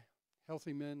young,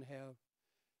 healthy men have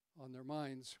on their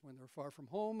minds when they're far from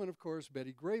home? And of course,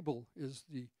 Betty Grable is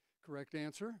the correct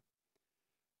answer.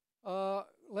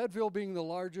 Leadville being the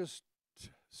largest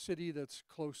city that's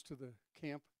close to the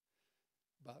camp,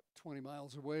 about 20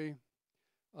 miles away,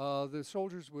 the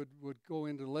soldiers would go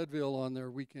into Leadville on their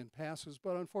weekend passes,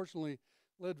 but unfortunately,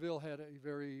 Leadville had a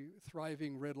very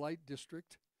thriving red light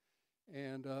district,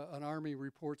 and an Army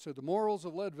report said the morals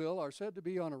of Leadville are said to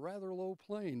be on a rather low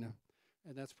plane,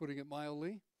 and that's putting it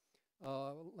mildly.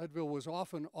 Leadville was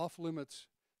often off limits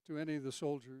to any of the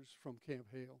soldiers from Camp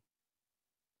Hale.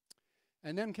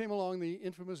 And then came along the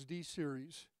infamous D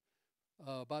series,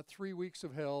 about 3 weeks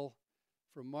of hell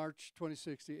from March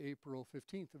 26th to April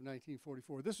 15th of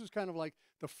 1944. This was kind of like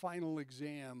the final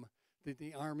exam that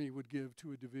the Army would give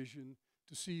to a division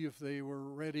to see if they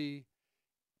were ready,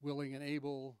 willing, and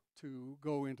able to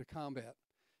go into combat.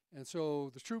 And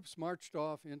so the troops marched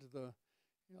off into the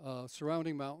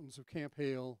surrounding mountains of Camp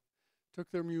Hale, took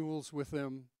their mules with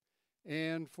them,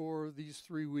 and for these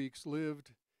 3 weeks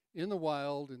lived in the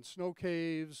wild, in snow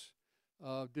caves,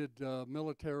 did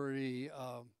military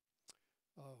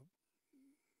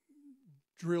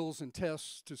drills and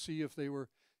tests to see if they were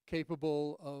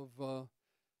capable of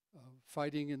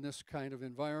fighting in this kind of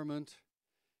environment.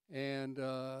 And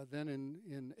then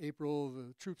in April,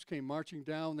 the troops came marching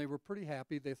down. They were pretty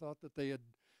happy. They thought that they had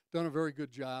done a very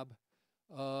good job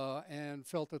and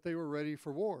felt that they were ready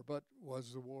for war. But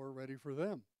was the war ready for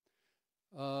them?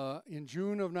 In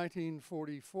June of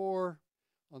 1944,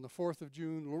 on the 4th of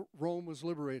June, Rome was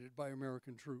liberated by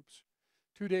American troops.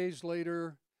 2 days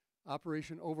later,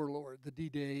 Operation Overlord, the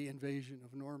D-Day invasion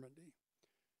of Normandy.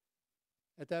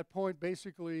 At that point,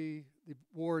 basically, the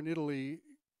war in Italy,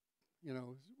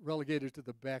 relegated to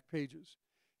the back pages.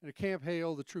 And at Camp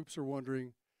Hale, the troops are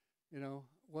wondering,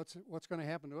 what's going to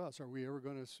happen to us? Are we ever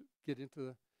going to get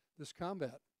into this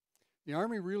combat? The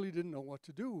Army really didn't know what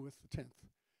to do with the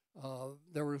 10th.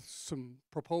 There were some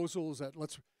proposals that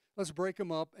let's break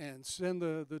them up and send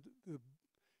the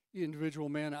individual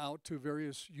men out to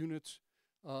various units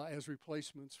as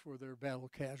replacements for their battle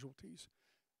casualties.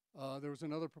 There was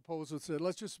another proposal that said,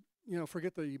 let's just,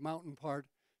 forget the mountain part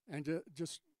and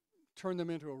just turn them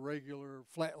into a regular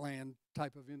flatland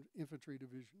type of infantry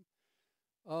division.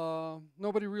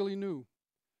 Nobody really knew,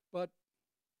 but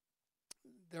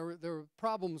there were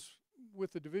problems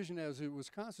with the division as it was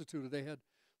constituted. They had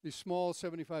these small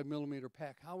 75 millimeter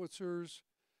pack howitzers,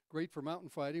 great for mountain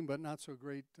fighting, but not so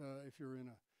great if you're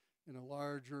in a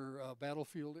larger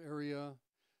battlefield area.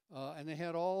 And they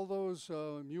had all those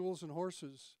mules and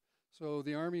horses. So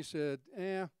the Army said,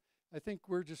 I think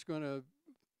we're just going to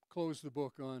close the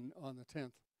book on the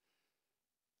 10th.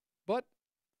 But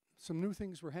some new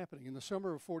things were happening. In the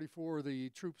summer of 44, the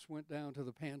troops went down to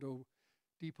the Pando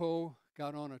Depot,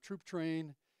 got on a troop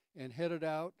train, and headed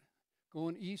out,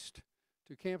 going east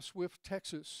to Camp Swift,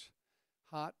 Texas.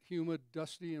 Hot, humid,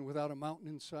 dusty, and without a mountain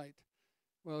in sight.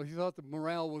 Well, he thought the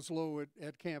morale was low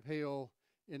at Camp Hale.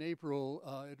 In April,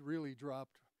 it really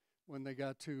dropped when they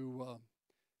got to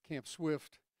Camp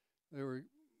Swift. They were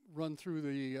run through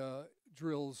the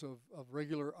drills of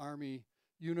regular Army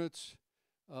units.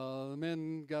 The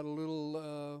men got a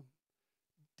little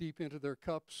deep into their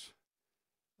cups.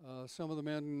 Some of the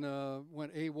men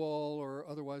went AWOL or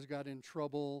otherwise got in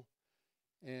trouble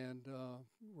and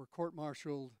were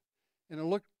court-martialed. And it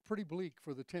looked pretty bleak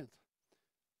for the 10th.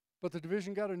 But the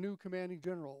division got a new commanding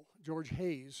general, George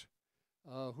Hayes,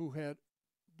 who had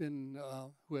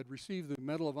received the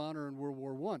Medal of Honor in World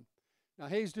War I. Now,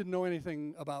 Hayes didn't know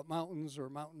anything about mountains or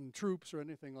mountain troops or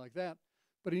anything like that,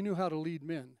 but he knew how to lead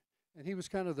men. And he was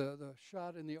kind of the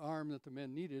shot in the arm that the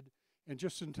men needed, and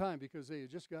just in time because they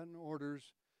had just gotten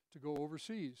orders to go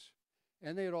overseas.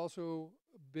 And they had also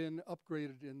been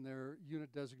upgraded in their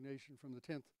unit designation from the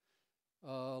 10th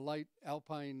Light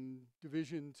Alpine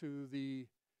Division to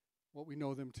what we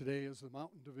know them today as the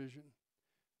Mountain Division.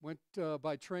 Went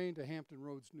by train to Hampton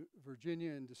Roads,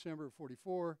 Virginia in December of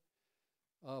 44.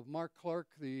 Mark Clark,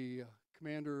 the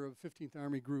commander of 15th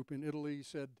Army Group in Italy,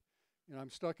 said, I'm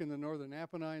stuck in the northern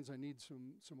Apennines. I need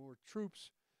some more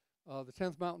troops. The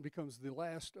 10th Mountain becomes the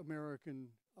last American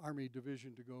Army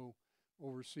division to go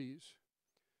overseas.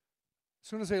 As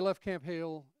soon as they left Camp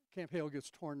Hale gets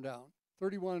torn down.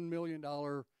 $31 million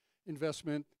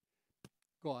investment,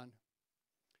 gone.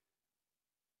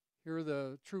 Here are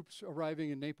the troops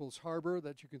arriving in Naples Harbor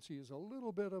that you can see is a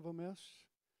little bit of a mess.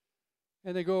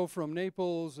 And they go from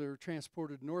Naples, they're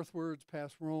transported northwards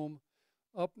past Rome,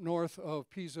 up north of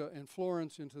Pisa and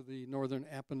Florence into the northern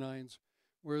Apennines,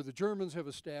 where the Germans have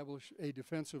established a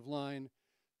defensive line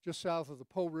just south of the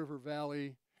Po River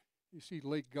Valley. You see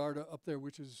Lake Garda up there,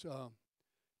 which is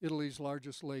Italy's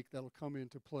largest lake. That'll come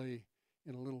into play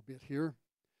in a little bit here.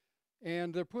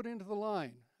 And they're put into the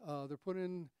line. They're put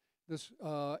in this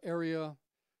area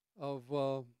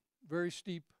of very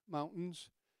steep mountains.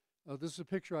 This is a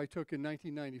picture I took in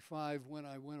 1995 when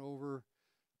I went over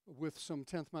with some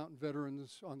 10th Mountain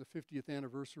veterans on the 50th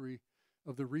anniversary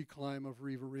of the reclimb of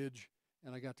Riva Ridge,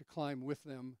 and I got to climb with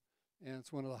them, and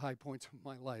it's one of the high points of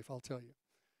my life, I'll tell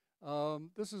you.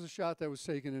 This is a shot that was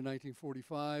taken in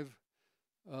 1945.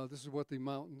 This is what the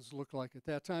mountains looked like at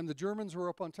that time. The Germans were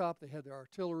up on top. They had their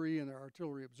artillery and their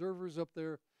artillery observers up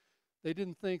there. They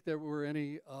didn't think there were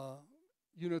any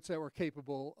units that were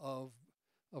capable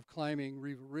of climbing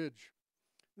Riva Ridge.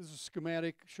 This is a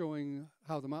schematic showing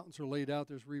how the mountains are laid out.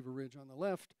 There's Riva Ridge on the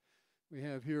left. We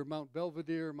have here Mount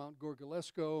Belvedere, Mount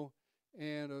Gorgolesco,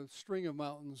 and a string of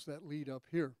mountains that lead up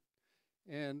here.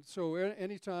 And so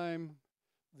anytime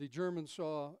the Germans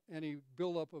saw any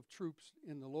buildup of troops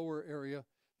in the lower area,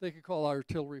 they could call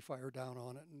artillery fire down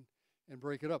on it and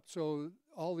break it up. So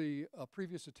all the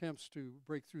previous attempts to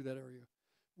break through that area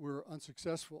were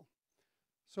unsuccessful.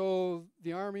 So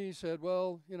the Army said,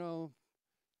 well, you know,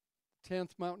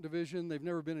 10th Mountain Division, they've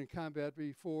never been in combat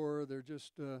before. They're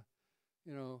just, you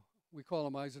know, we call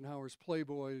them Eisenhower's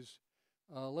playboys.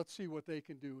 Let's see what they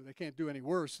can do. They can't do any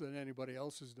worse than anybody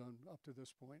else has done up to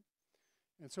this point.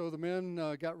 And so the men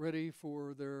got ready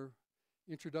for their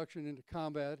introduction into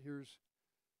combat. Here's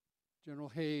General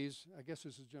Hayes. I guess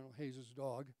this is General Hayes'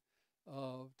 dog,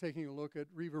 taking a look at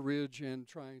Riva Ridge and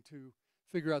trying to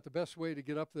figure out the best way to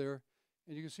get up there.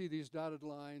 And you can see these dotted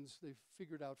lines. They've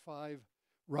figured out 5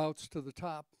 routes to the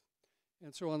top.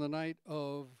 And so on the night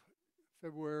of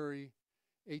February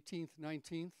 18th,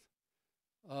 19th,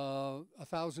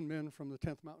 1,000 men from the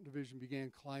 10th Mountain Division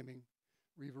began climbing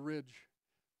Riva Ridge.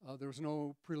 There was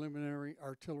no preliminary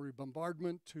artillery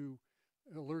bombardment to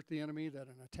alert the enemy that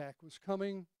an attack was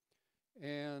coming.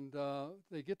 And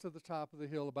they get to the top of the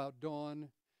hill about dawn,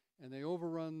 and they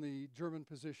overrun the German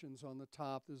positions on the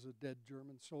top. There's a dead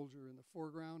German soldier in the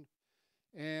foreground.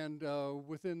 And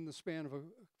within the span of a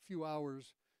few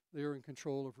hours, they're in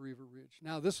control of Riva Ridge.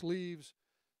 Now, this leaves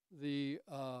the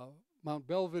Mount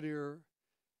Belvedere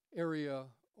area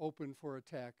open for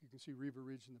attack. You can see Riva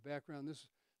Ridge in the background. This is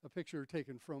a picture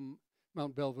taken from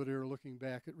Mount Belvedere looking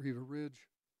back at Riva Ridge.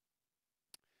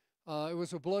 It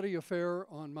was a bloody affair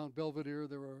on Mount Belvedere.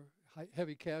 There were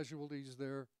heavy casualties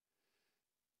there.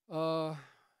 And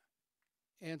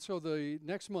so the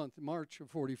next month, March of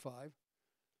 45,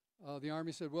 the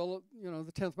Army said, well, you know,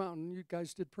 the 10th Mountain, you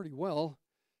guys did pretty well.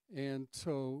 And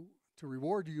so to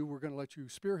reward you, we're going to let you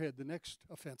spearhead the next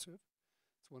offensive.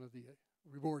 It's one of the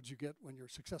rewards you get when you're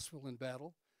successful in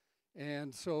battle.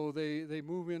 And so they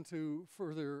move into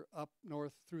further up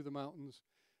north through the mountains.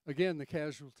 Again, the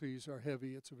casualties are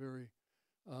heavy. It's a very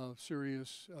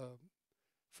serious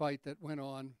fight that went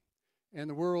on. And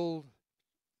the world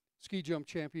ski jump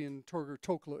champion Torger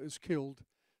Tokla is killed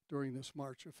during this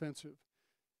March offensive.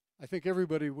 I think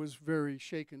everybody was very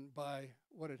shaken by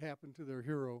what had happened to their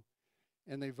hero,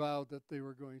 and they vowed that they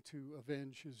were going to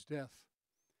avenge his death.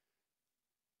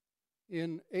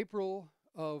 In April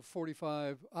of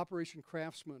 45, Operation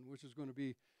Craftsman, which is going to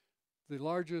be the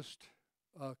largest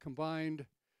combined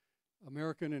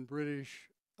American and British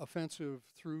offensive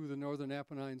through the northern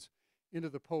Apennines into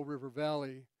the Po River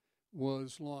Valley,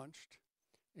 was launched.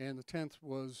 And the 10th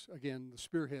was, again, the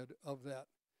spearhead of that.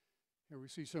 Here we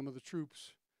see some of the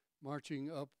troops marching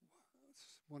up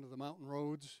one of the mountain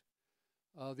roads.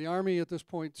 The Army at this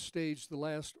point staged the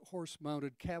last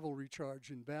horse-mounted cavalry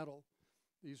charge in battle.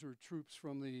 These were troops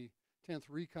from the 10th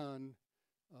Recon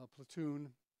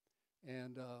platoon,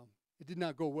 and it did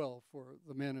not go well for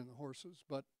the men and the horses,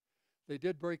 but they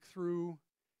did break through.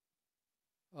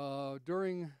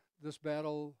 During this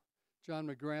battle, John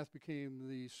McGrath became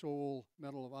the sole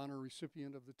Medal of Honor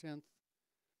recipient of the 10th.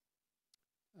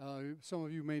 Some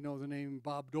of you may know the name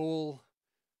Bob Dole.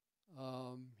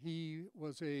 He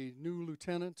was a new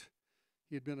lieutenant.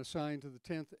 He had been assigned to the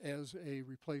 10th as a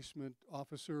replacement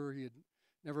officer. He had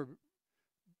never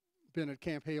been at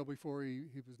Camp Hale before.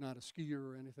 He was not a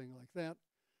skier or anything like that,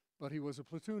 but he was a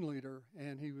platoon leader,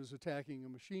 and he was attacking a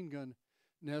machine gun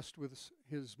nest with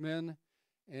his men,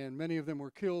 and many of them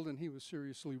were killed, and he was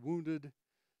seriously wounded.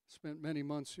 Spent many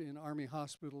months in Army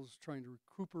hospitals trying to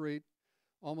recuperate,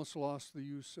 almost lost the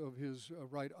use of his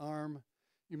right arm.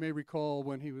 You may recall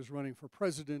when he was running for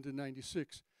president in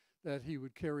 '96 that he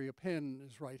would carry a pen in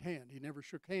his right hand. He never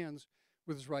shook hands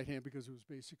with his right hand because it was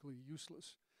basically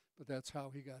useless, but that's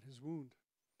how he got his wound.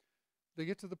 They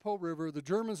get to the Po River. The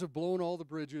Germans have blown all the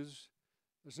bridges.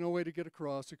 There's no way to get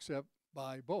across except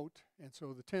by boat, and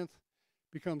so the 10th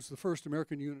becomes the first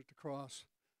American unit to cross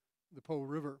the Po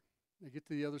River. They get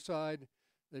to the other side.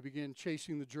 They begin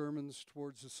chasing the Germans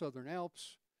towards the southern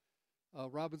Alps.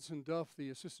 Robinson Duff, the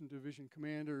assistant division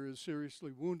commander, is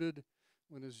seriously wounded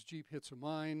when his jeep hits a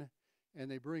mine, and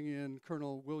they bring in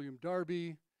Colonel William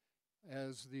Darby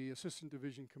as the assistant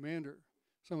division commander.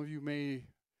 Some of you may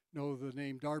know the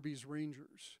name Darby's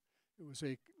Rangers. It was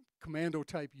a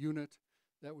commando-type unit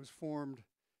that was formed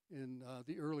in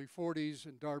the early 40s,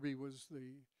 and Darby was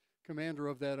the commander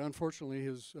of that. Unfortunately,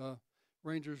 his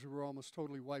Rangers were almost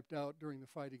totally wiped out during the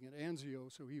fighting at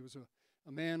Anzio, so he was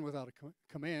a man without a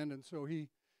command, and so he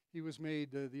was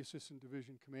made the assistant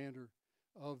division commander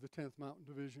of the 10th Mountain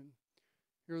Division.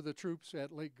 Here are the troops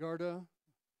at Lake Garda,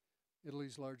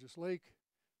 Italy's largest lake.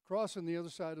 Crossing the other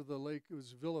side of the lake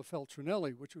was Villa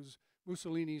Feltrinelli, which was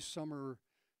Mussolini's summer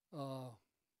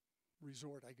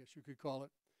resort, I guess you could call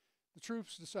it. The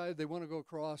troops decided they want to go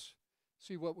across,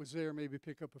 see what was there, maybe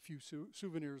pick up a few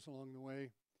souvenirs along the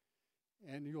way.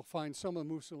 And you'll find some of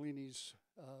Mussolini's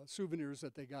souvenirs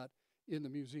that they got in the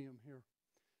museum here.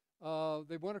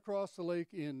 They went across the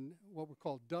lake in what were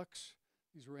called ducks.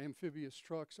 These were amphibious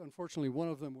trucks. Unfortunately, one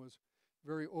of them was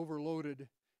very overloaded,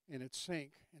 and it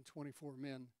sank, and 24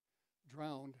 men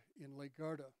drowned in Lake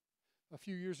Garda. A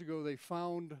few years ago, they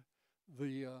found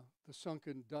the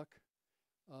sunken duck.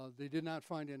 They did not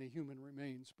find any human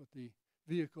remains, but the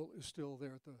vehicle is still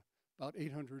there at about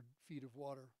 800 feet of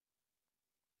water.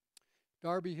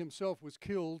 Darby himself was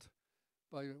killed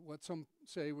by what some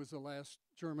say was the last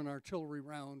German artillery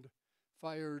round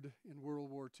fired in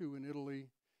World War II in Italy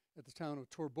at the town of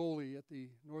Torboli at the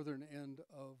northern end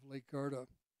of Lake Garda.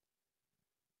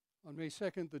 On May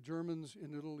 2nd, the Germans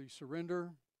in Italy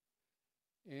surrender,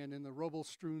 and in the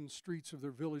rubble-strewn streets of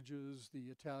their villages, the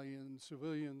Italian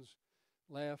civilians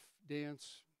laugh,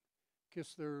 dance,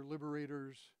 kiss their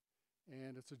liberators,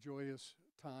 and it's a joyous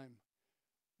time.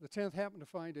 The 10th happened to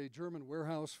find a German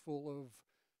warehouse full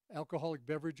of alcoholic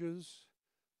beverages,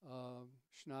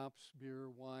 schnapps, beer,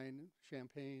 wine,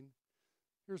 champagne.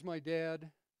 Here's my dad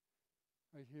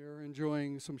right here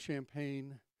enjoying some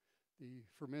champagne, the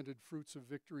fermented fruits of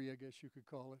victory, I guess you could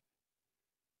call it.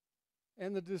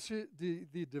 And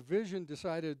the division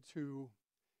decided to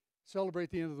celebrate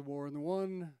the end of the war in the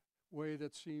one way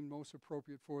that seemed most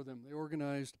appropriate for them. They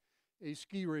organized a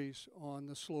ski race on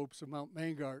the slopes of Mount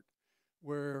Mangart,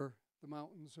 where the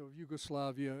mountains of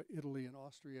Yugoslavia, Italy, and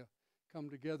Austria come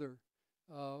together.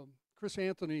 Chris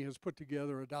Anthony has put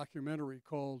together a documentary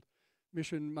called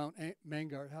Mission Mount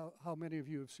Mangart. How many of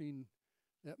you have seen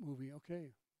that movie?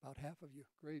 Okay, about half of you.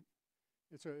 Great.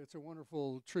 It's a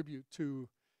wonderful tribute to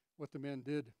what the men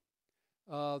did.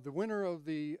 The winner of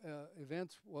the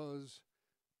event was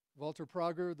Walter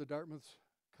Prager, the Dartmouth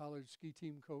College ski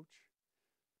team coach.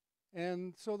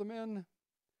 And so the men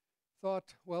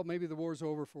thought, well, maybe the war's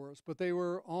over for us, but they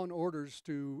were on orders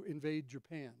to invade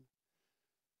Japan.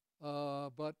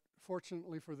 But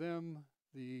fortunately for them,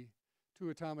 the 2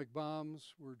 atomic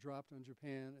bombs were dropped on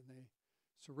Japan, and they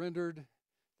surrendered.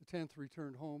 The 10th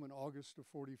returned home in August of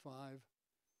 45.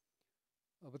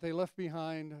 But they left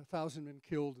behind 1,000 men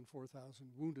killed and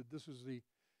 4,000 wounded. This is the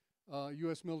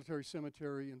U.S. military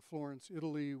cemetery in Florence,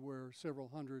 Italy, where several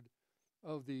hundred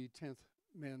of the 10th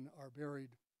men are buried.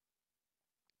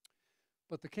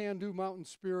 But the can-do mountain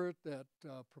spirit that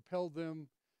propelled them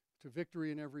to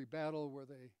victory in every battle, where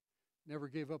they never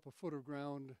gave up a foot of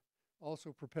ground,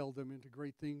 also propelled them into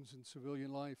great things in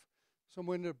civilian life. Some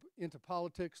went into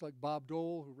politics, like Bob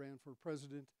Dole, who ran for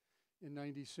president in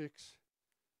 '96.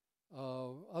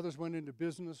 Others went into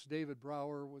business. David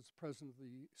Brower was president of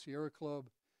the Sierra Club.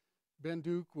 Ben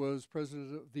Duke was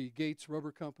president of the Gates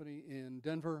Rubber Company in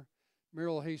Denver.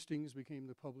 Merrill Hastings became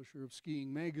the publisher of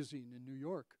Skiing Magazine in New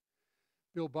York.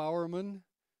 Bill Bowerman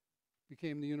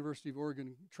became the University of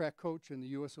Oregon track coach and the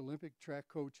U.S. Olympic track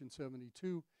coach in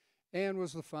 '72, and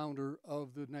was the founder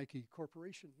of the Nike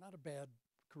Corporation. Not a bad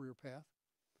career path.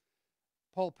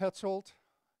 Paul Petzold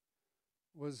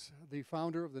was the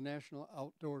founder of the National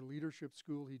Outdoor Leadership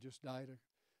School. He just died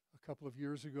a couple of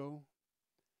years ago.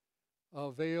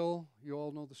 Vail, you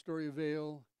all know the story of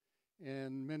Vail,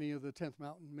 and many of the 10th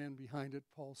Mountain men behind it,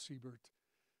 Paul Siebert,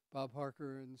 Bob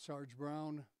Harker, and Sarge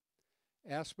Brown.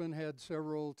 Aspen had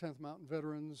several 10th Mountain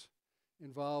veterans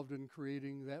involved in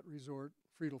creating that resort.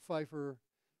 Friedel Pfeiffer,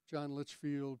 John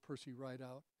Litchfield, Percy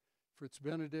Rideout, Fritz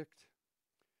Benedict.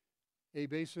 A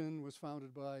Basin was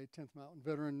founded by 10th Mountain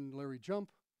veteran Larry Jump.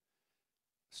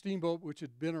 Steamboat, which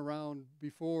had been around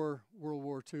before World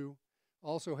War II,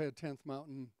 also had 10th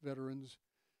Mountain veterans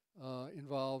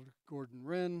involved. Gordon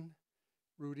Wren,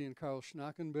 Rudy and Carl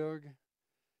Schnackenberg,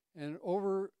 And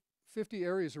over 50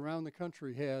 areas around the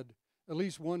country had at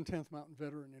least one 10th Mountain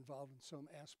veteran involved in some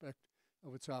aspect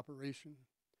of its operation.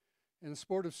 And the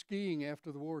sport of skiing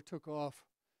after the war took off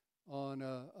on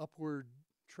an upward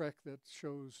trek that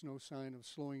shows no sign of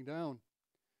slowing down.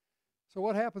 So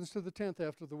what happens to the 10th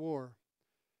after the war?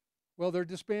 Well, they're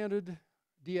disbanded,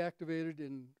 deactivated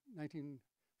in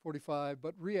 1945,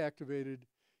 but reactivated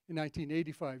in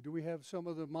 1985. Do we have some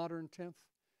of the modern 10th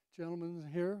gentlemen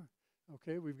here?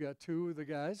 Okay, we've got two of the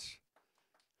guys.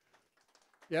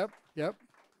 Yep,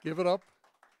 give it up.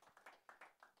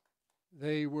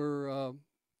 They were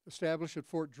established at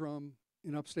Fort Drum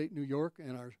in upstate New York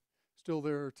and are still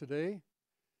there today,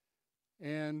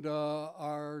 and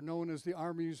are known as the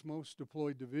Army's most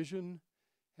deployed division,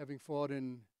 having fought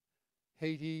in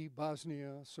Haiti,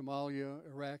 Bosnia, Somalia,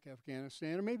 Iraq,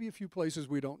 Afghanistan, and maybe a few places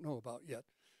we don't know about yet.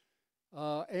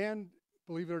 And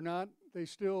believe it or not, they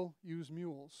still use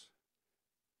mules.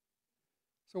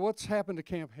 So what's happened to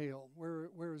Camp Hale?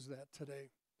 Where is that today?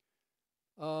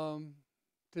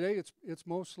 Today it's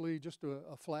mostly just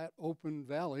a flat, open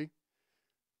valley,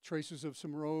 traces of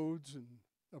some roads and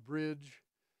a bridge,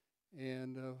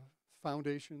 and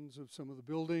foundations of some of the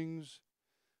buildings.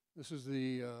 This is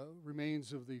the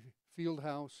remains of the field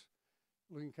house,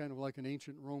 looking kind of like an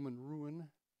ancient Roman ruin.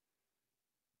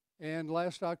 And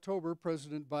last October,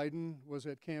 President Biden was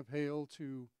at Camp Hale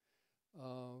to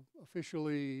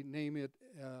officially name it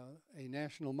a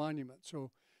national monument.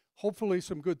 So hopefully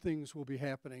some good things will be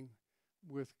happening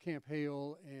with Camp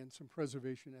Hale and some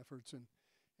preservation efforts and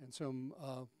some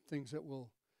things that will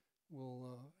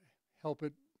help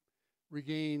it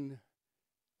regain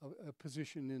a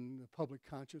position in the public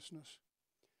consciousness.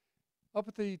 Up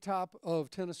at the top of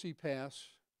Tennessee Pass,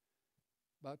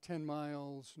 about 10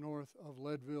 miles north of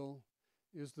Leadville,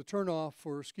 is the turnoff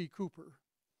for Ski Cooper.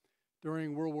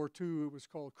 During World War II, it was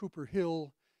called Cooper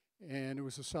Hill, and it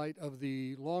was the site of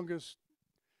the longest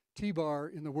T-bar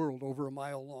in the world, over a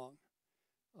mile long.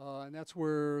 And that's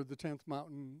where the 10th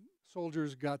Mountain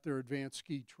soldiers got their advanced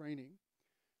ski training.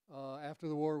 After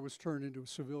the war, it was turned into a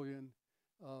civilian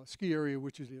ski area,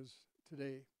 which it is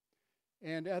today.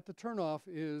 And at the turnoff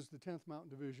is the 10th Mountain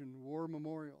Division War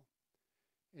Memorial.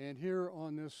 And here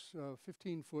on this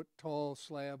 15-foot tall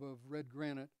slab of red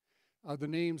granite are the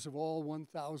names of all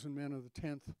 1,000 men of the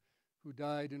 10th who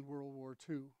died in World War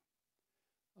II.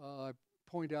 I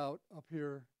point out up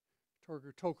here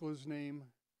Torger Tokla's name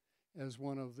as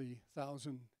one of the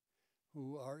 1,000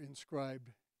 who are inscribed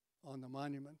on the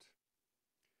monument.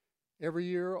 Every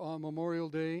year on Memorial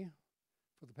Day,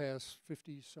 for the past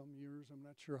 50-some years, I'm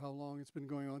not sure how long it's been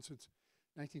going on, since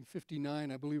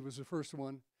 1959, I believe was the first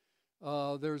one,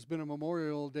 there's been a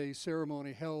Memorial Day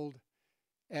ceremony held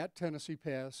at Tennessee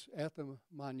Pass at the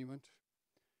monument.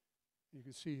 You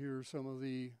can see here some of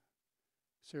the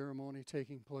ceremony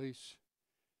taking place.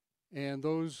 And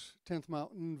those 10th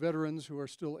Mountain veterans who are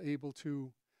still able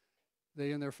to,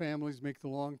 they and their families make the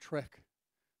long trek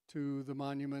to the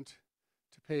monument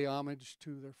to pay homage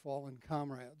to their fallen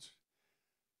comrades.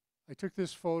 I took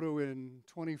this photo in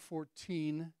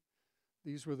 2014.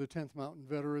 These were the 10th Mountain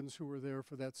veterans who were there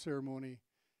for that ceremony,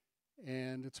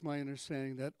 and it's my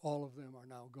understanding that all of them are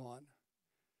now gone.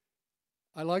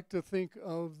 I like to think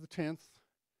of the 10th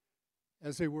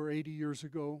as they were 80 years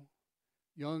ago,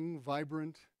 young,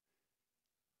 vibrant,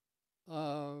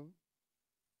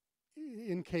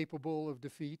 incapable of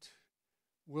defeat,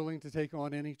 willing to take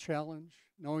on any challenge,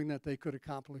 knowing that they could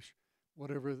accomplish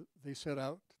whatever they set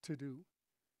out to do.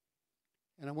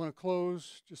 And I want to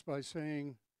close just by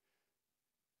saying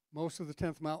most of the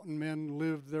 10th Mountain men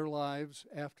lived their lives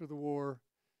after the war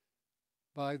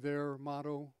by their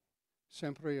motto,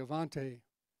 Sempre Avante,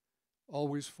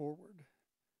 always forward.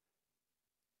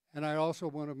 And I also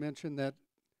want to mention that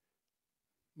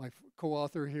my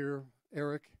co-author here,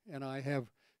 Eric, and I have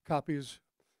copies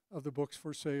of the books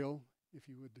for sale if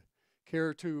you would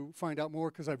care to find out more,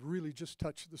 because I've really just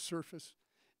touched the surface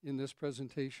in this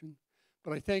presentation.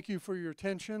 But I thank you for your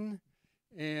attention,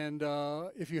 and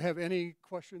if you have any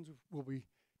questions, we'll be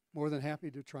more than happy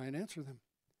to try and answer them.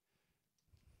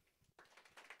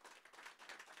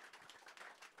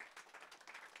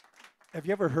 Have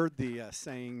you ever heard the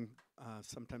saying,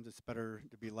 sometimes it's better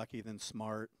to be lucky than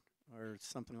smart, or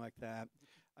something like that?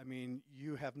 I mean,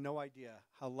 you have no idea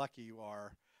how lucky you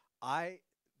are.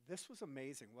 This was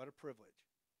amazing. What a privilege,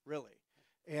 really.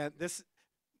 And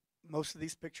most of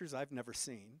these pictures I've never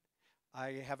seen.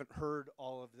 I haven't heard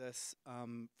all of this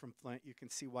from Flint. You can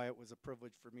see why it was a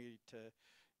privilege for me to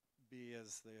be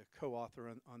as the co-author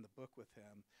on the book with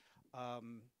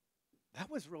him. That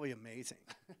was really amazing.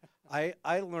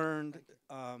 I learned,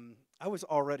 I was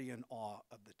already in awe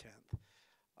of the 10th.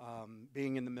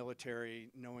 being in the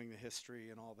military, knowing the history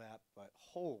and all that. But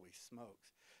holy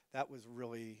smokes, that was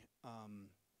really,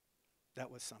 that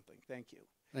was something. Thank you.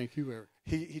 Thank you, Eric.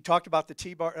 He talked about the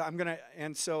T-bar.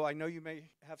 And so I know you may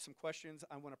have some questions.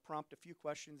 I want to prompt a few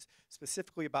questions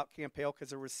specifically about Camp Hale, because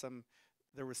there was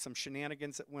some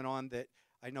shenanigans that went on that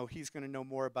I know he's going to know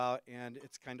more about, and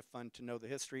it's kind of fun to know the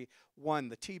history. One,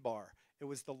 the T-bar. It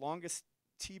was the longest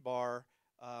T-bar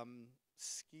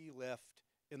ski lift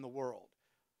in the world.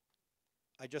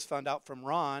 I just found out from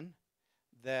Ron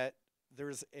that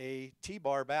there's a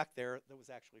T-bar back there that was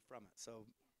actually from it. So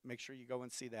make sure you go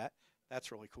and see that.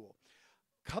 That's really cool.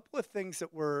 Couple of things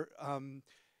that were,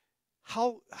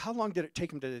 how long did it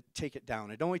take him to take it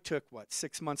down? It only took, what,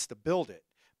 6 months to build it,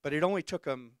 but it only took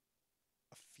him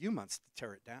a few months to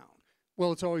tear it down.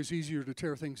 Well, it's always easier to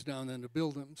tear things down than to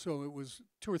build them. So it was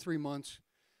 2 or 3 months.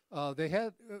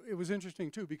 It was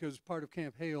interesting too, because part of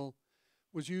Camp Hale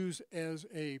was used as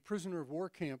a prisoner of war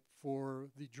camp for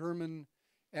the German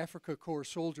Afrika Korps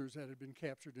soldiers that had been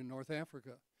captured in North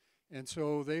Africa. And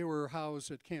so they were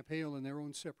housed at Camp Hale in their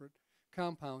own separate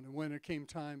compound. And when it came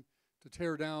time to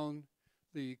tear down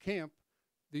the camp,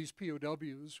 these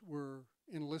POWs were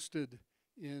enlisted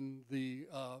in the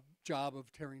job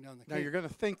of tearing down the camp. Now you're going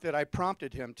to think that I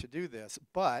prompted him to do this,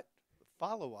 but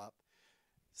follow-up,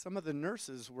 some of the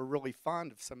nurses were really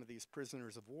fond of some of these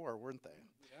prisoners of war, weren't they?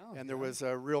 Yeah, and there was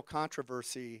a real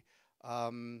controversy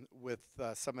with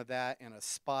some of that, and a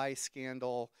spy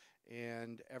scandal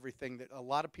and everything that a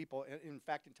lot of people, in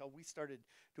fact, until we started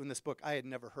doing this book, I had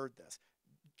never heard this.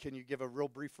 Can you give a real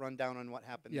brief rundown on what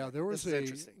happened? Yeah, there was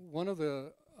one of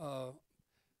the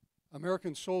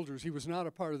American soldiers. He was not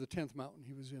a part of the 10th Mountain.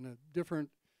 He was in a different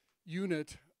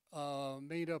unit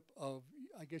made up of,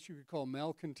 I guess you could call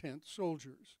malcontent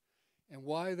soldiers. And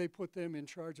why they put them in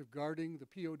charge of guarding the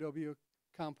POW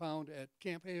compound at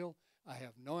Camp Hale, I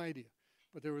have no idea.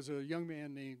 But there was a young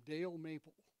man named Dale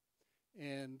Maple,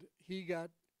 and he got,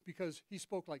 because he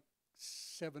spoke like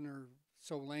 7 or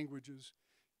so languages,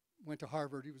 went to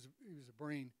Harvard. He was a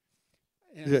brain.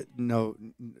 And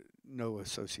no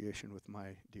association with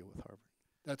my deal with Harvard.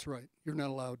 That's right. You're not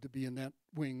allowed to be in that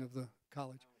wing of the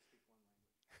college.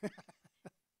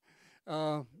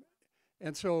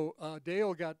 And so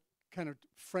Dale got kind of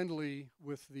friendly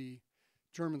with the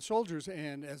German soldiers,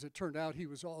 and as it turned out, he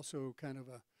was also kind of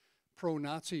a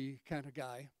pro-Nazi kind of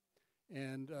guy.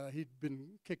 And he'd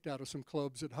been kicked out of some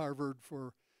clubs at Harvard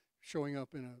for showing up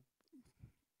in a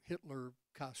Hitler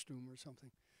costume or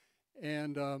something.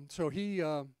 And so he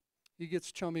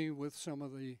gets chummy with some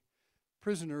of the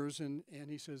prisoners, and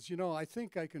he says, you know, I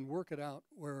think I can work it out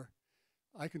where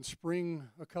I can spring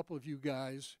a couple of you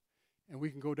guys, and we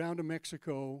can go down to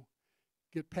Mexico,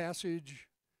 get passage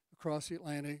across the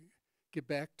Atlantic, get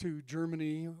back to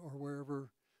Germany or wherever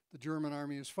the German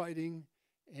army is fighting,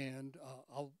 and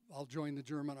I'll join the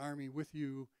German army with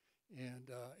you, and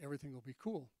everything will be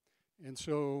cool. And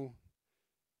so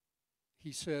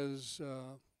he says,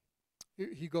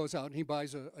 he goes out and he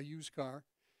buys a used car,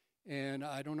 and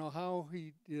I don't know how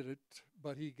he did it,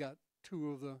 but he got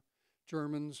 2 of the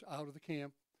Germans out of the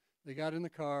camp. They got in the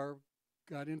car,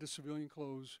 got into civilian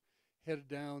clothes, headed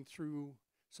down through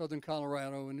southern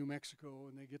Colorado and New Mexico,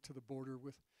 and they get to the border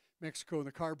with Mexico, and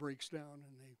the car breaks down,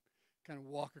 and they kind of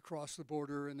walk across the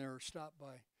border, and they're stopped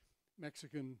by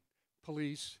Mexican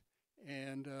police,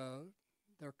 and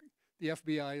the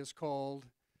FBI is called.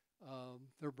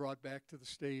 They're brought back to the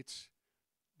States.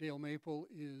 Dale Maple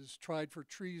is tried for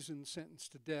treason,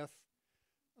 sentenced to death,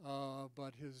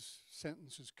 but his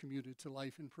sentence is commuted to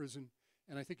life in prison,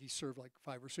 and I think he served like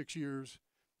 5 or 6 years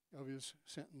of his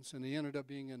sentence, and he ended up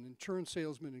being an insurance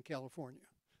salesman in California.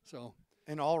 So,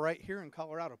 and all right here in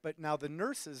Colorado. But now the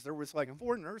nurses, there was like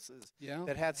 4 nurses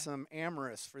that had some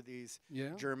amorous for these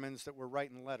Germans that were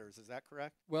writing letters. Is that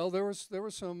correct? Well, there was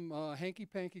some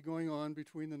hanky-panky going on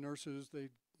between the nurses.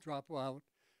 They'd drop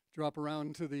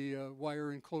around to the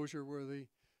wire enclosure where the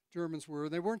Germans were.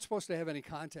 They weren't supposed to have any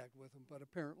contact with them, but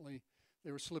apparently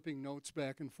they were slipping notes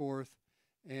back and forth.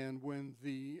 And when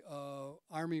the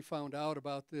Army found out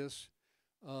about this,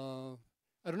 I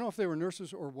don't know if they were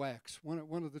nurses or WACs,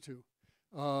 one of the two.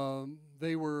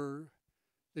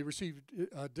 They received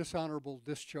a dishonorable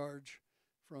discharge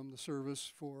from the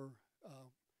service for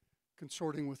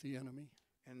consorting with the enemy.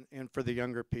 And for the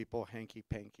younger people,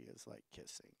 hanky-panky is like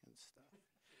kissing and stuff.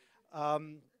 That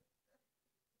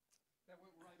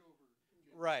went right over.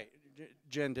 Right.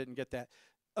 Jen didn't get that.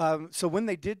 So when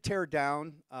they did tear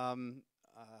down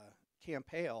Camp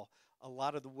Hale, a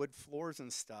lot of the wood floors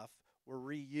and stuff were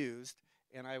reused.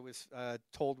 And I was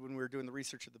told when we were doing the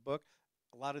research of the book,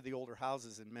 a lot of the older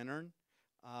houses in Minern,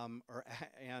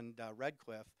 and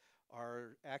Redcliffe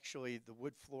are actually the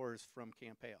wood floors from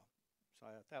Camp Hale. So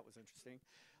I thought that was interesting.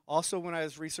 Also, when I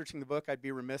was researching the book, I'd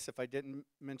be remiss if I didn't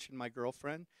mention my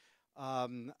girlfriend.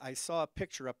 I saw a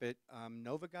picture up at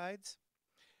Nova Guides,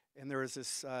 and there was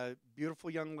this beautiful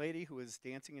young lady who was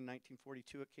dancing in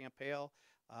 1942 at Camp Hale.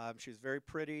 She was very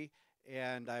pretty,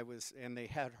 and they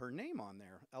had her name on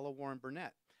there, Ella Warren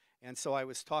Burnett. And so I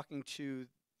was talking to,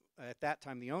 at that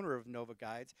time, the owner of Nova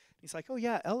Guides. He's like, "Oh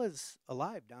yeah, Ella's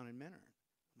alive down in Minern."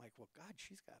 I'm like, "Well, God,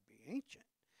 she's got to be ancient."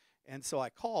 And so I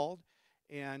called,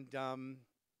 and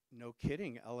no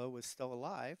kidding, Ella was still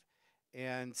alive.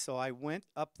 And so I went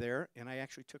up there, and I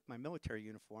actually took my military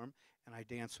uniform, and I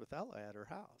danced with Ella at her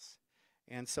house.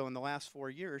 And so in the last 4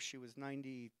 years, she was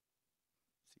 90.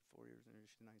 See, 4 years,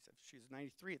 she's 97. She was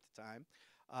 93 at the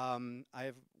time.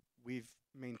 We've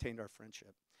maintained our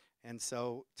friendship. And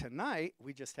so tonight,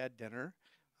 we just had dinner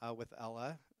with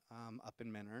Ella up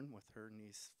in Minern with her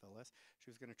niece, Phyllis. She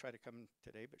was going to try to come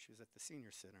today, but she was at the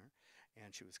senior center,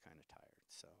 and she was kind of tired.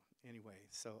 So anyway,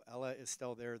 so Ella is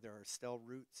still there. There are still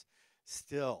roots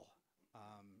still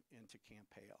into Camp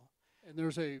Hale. And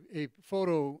there's a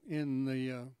photo in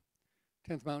the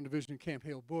 10th Mountain Division Camp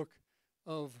Hale book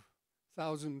of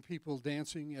 1,000 people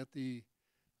dancing at the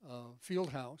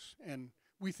field house, and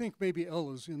we think maybe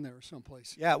Ella's in there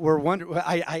someplace. Yeah, we're wondering.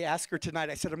 I asked her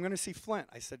tonight. I said, "I'm going to see Flint."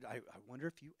 I said, I wonder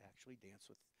if you actually danced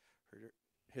with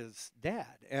his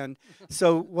dad." And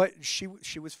so she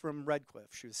was from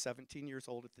Redcliffe. She was 17 years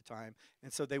old at the time,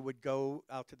 and so they would go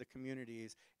out to the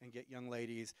communities and get young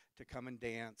ladies to come and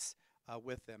dance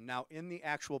with them. Now, in the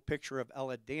actual picture of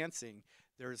Ella dancing,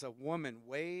 there's a woman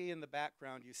way in the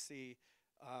background. You see.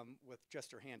 With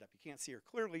just her hand up. You can't see her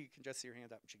clearly, you can just see her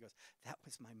hand up. And she goes, "That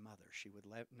was my mother. She would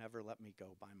never let me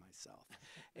go by myself."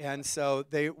 And so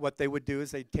what they would do is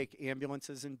they'd take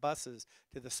ambulances and buses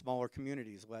to the smaller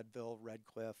communities, Leadville,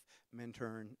 Redcliffe,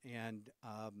 Minturn, and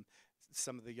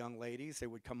some of the young ladies, they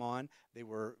would come on. It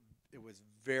was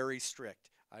very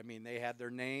strict. I mean, they had their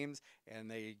names,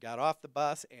 and they got off the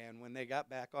bus, and when they got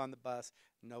back on the bus,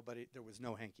 there was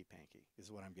no hanky-panky,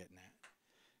 is what I'm getting at.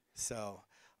 So...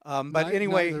 but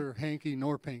anyway, neither hanky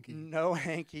nor panky. No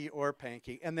hanky or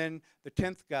panky. And then the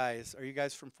 10th guys, are you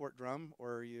guys from Fort Drum,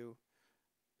 or are you?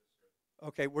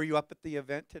 Okay, were you up at the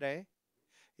event today?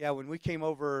 Yeah, when we came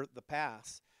over the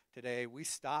pass today, we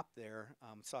stopped there,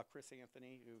 saw Chris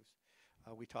Anthony, who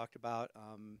we talked about.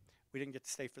 We didn't get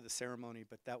to stay for the ceremony,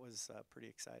 but that was pretty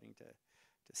exciting to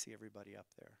see everybody up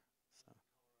there. So.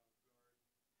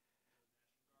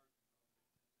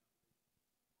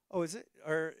 Oh, is it?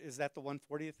 Or is that the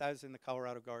 140th? I was in the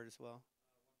Colorado Guard as well.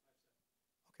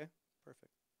 Okay,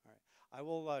 perfect. All right. I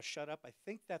will shut up. I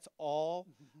think that's all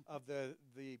of the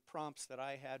prompts that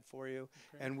I had for you,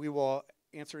 okay. And we will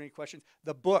answer any questions.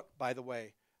 The book, by the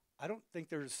way, I don't think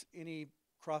there's any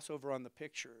crossover on the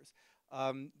pictures.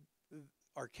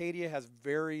 Arcadia has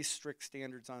very strict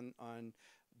standards on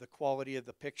the quality of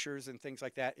the pictures and things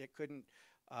like that. It couldn't,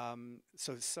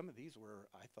 so some of these were,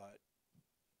 I thought,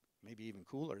 maybe even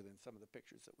cooler than some of the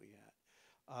pictures that we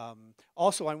had.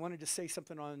 Also, I wanted to say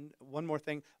something on one more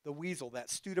thing. The weasel, that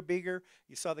Studebaker,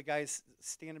 you saw the guys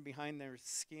standing behind their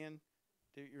skin.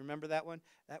 Do you remember that one?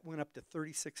 That went up to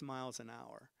 36 miles an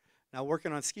hour. Now,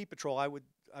 working on ski patrol, I would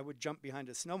jump behind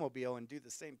a snowmobile and do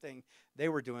the same thing they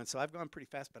were doing. So I've gone pretty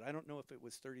fast, but I don't know if it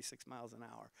was 36 miles an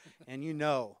hour. And you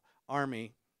know,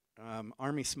 Army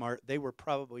smart, they were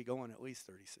probably going at least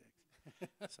 36.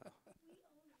 So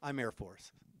I'm Air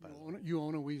Force. You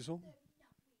own a weasel? The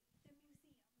museum owns a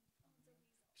weasel.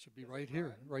 Should be right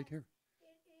here, right here. It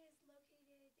is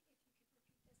located,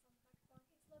 if you could repeat this on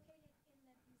the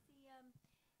microphone,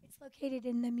 it's located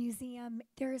in the museum.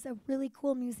 There's a really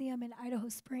cool museum in Idaho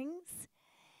Springs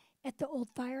at the old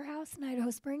firehouse in Idaho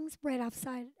Springs, right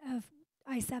outside of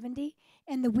I-70.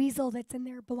 And the weasel that's in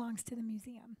there belongs to the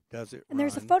museum. Does it And run?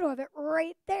 there's a photo of it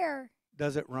right there.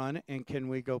 Does it run, and can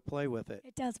we go play with it?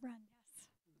 It does run, yes.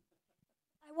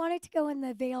 I wanted to go in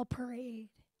the Veil Parade.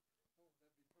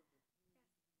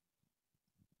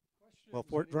 Well,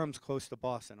 Fort Drum's close to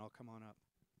Boston. I'll come on up.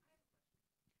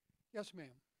 Yes, ma'am.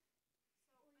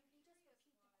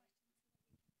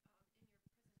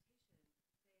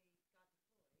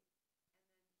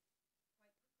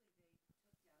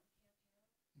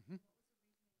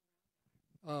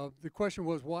 The question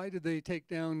was, why did they take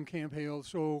down Camp Hale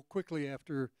so quickly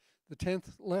after the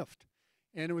 10th left?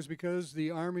 And it was because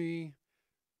the Army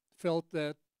felt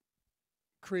that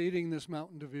creating this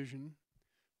mountain division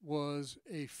was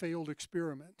a failed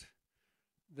experiment,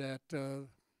 that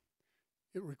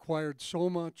it required so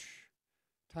much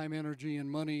time, energy, and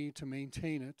money to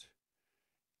maintain it,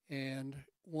 and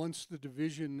once the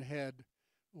division had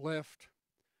left,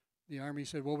 the Army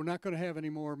said, well, we're not going to have any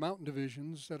more mountain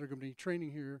divisions that are going to be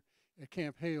training here at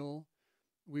Camp Hale.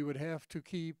 We would have to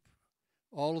keep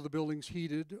all of the buildings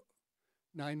heated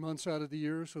 9 months out of the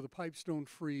year so the pipes don't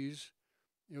freeze.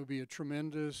 It would be a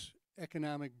tremendous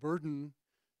economic burden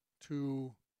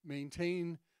to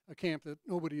maintain a camp that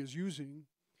nobody is using.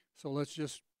 So let's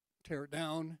just tear it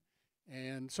down.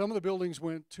 And some of the buildings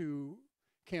went to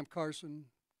Camp Carson,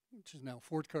 which is now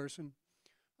Fort Carson.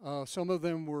 Some of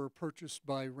them were purchased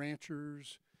by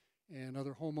ranchers and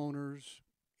other homeowners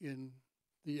in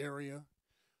the area.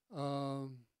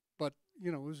 But,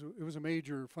 you know, it was a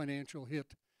major financial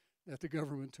hit that the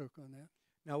government took on that.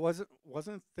 Now,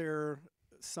 wasn't there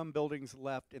some buildings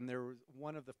left, and there was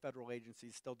one of the federal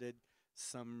agencies still did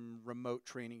some remote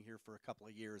training here for a couple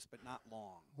of years, but not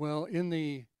long? Well,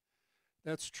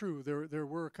 that's true. There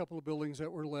were a couple of buildings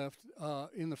that were left.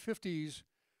 In the 50s,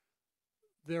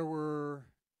 there were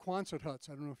Quonset huts.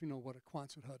 I don't know if you know what a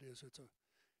Quonset hut is.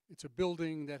 It's a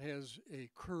building that has a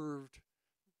curved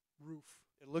roof.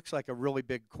 It looks like a really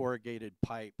big corrugated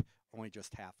pipe, only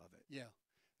just half of it. Yeah,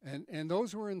 and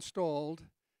those were installed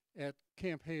at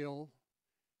Camp Hale,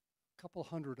 a couple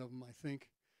hundred of them, I think,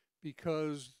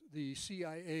 because the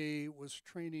CIA was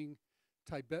training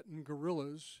Tibetan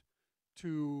guerrillas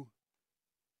to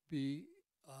be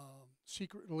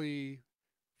secretly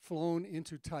flown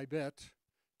into Tibet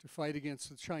to fight against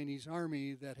the Chinese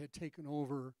army that had taken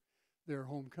over their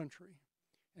home country.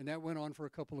 And that went on for a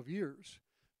couple of years.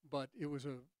 But it was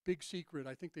a big secret.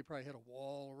 I think they probably had a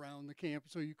wall around the camp,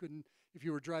 so you couldn't, if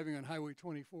you were driving on Highway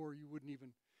 24, you wouldn't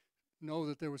even know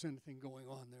that there was anything going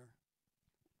on there.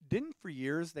 Didn't for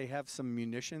years they have some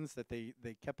munitions that they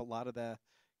kept a lot of the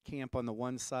camp on the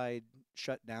one side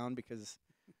shut down because...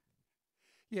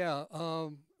 Yeah,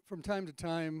 from time to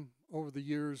time over the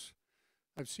years,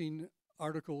 I've seen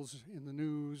articles in the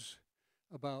news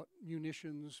about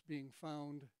munitions being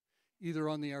found either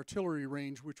on the artillery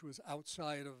range, which was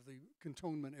outside of the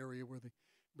cantonment area where the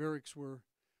barracks were,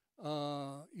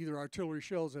 either artillery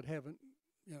shells that hadn't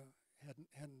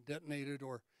detonated,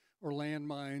 or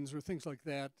landmines or things like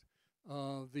that.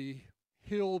 The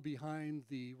hill behind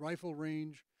the rifle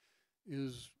range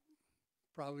is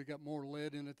probably got more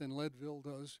lead in it than Leadville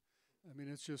does. I mean,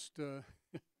 it's just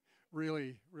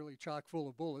really, really chock full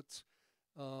of bullets.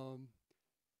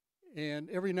 And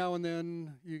every now and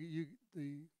then,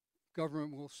 the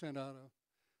government will send out a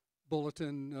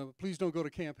bulletin, please don't go to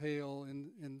Camp Hale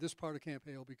in this part of Camp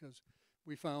Hale because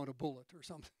we found a bullet or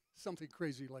something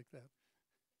crazy like that.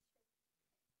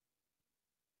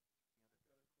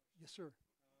 Yes, sir.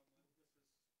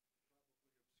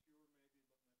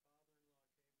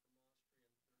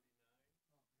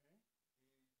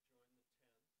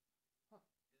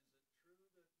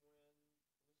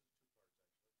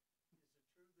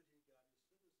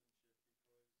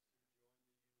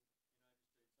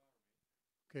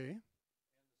 Okay.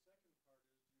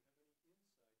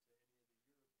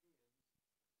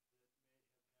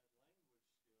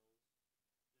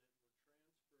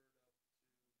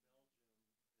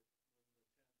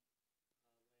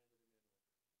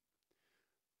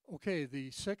 Okay,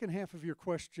 the second half of your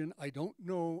question, I don't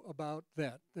know about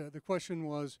that. The question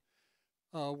was,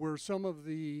 were some of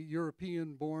the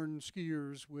European-born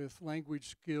skiers with language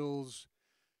skills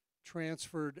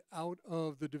transferred out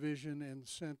of the division and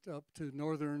sent up to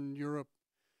Northern Europe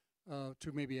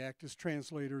to maybe act as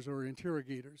translators or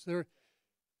interrogators?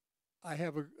 I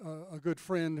have a good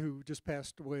friend who just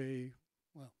passed away,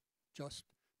 well, just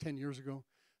 10 years ago,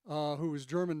 who was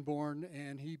German-born,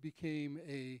 and he became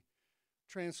a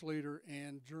translator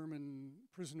and German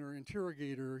prisoner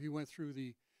interrogator. He went through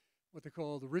what they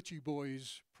call the Ritchie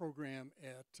Boys program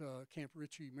at Camp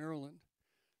Ritchie, Maryland.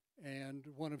 And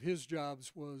one of his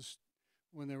jobs was,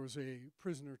 when there was a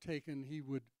prisoner taken, he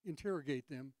would interrogate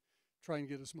them, try and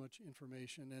get as much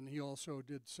information. And he also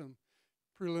did some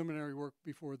preliminary work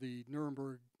before the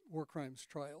Nuremberg war crimes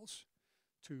trials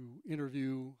to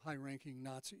interview high-ranking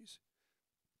Nazis.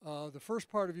 The first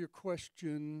part of your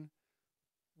question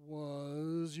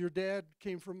was, your dad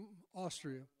came from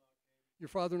Austria. Your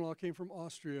father-in-law came from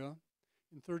Austria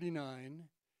in '39,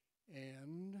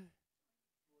 and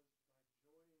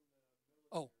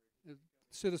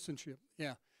citizenship,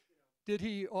 yeah. Did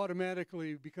he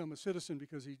automatically become a citizen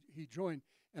because he joined?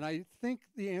 And I think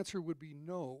the answer would be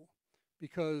no,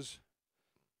 because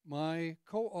my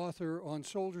co-author on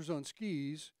Soldiers on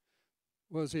Skis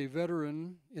was a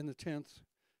veteran in the 10th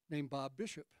named Bob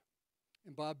Bishop.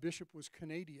 And Bob Bishop was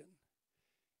Canadian.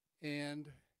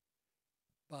 And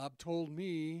Bob told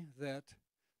me that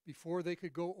before they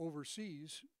could go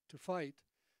overseas to fight,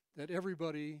 that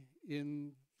everybody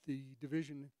in the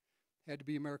division had to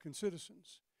be American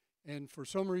citizens. And for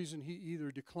some reason, he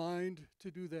either declined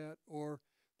to do that or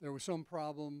there was some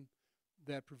problem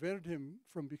that prevented him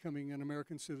from becoming an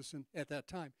American citizen at that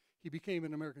time. He became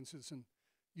an American citizen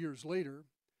years later.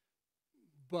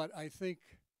 But I think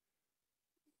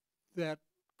that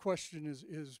question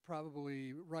is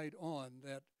probably right on,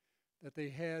 that they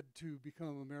had to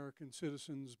become American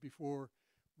citizens before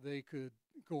they could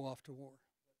go off to war.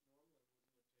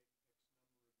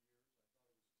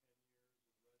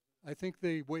 I think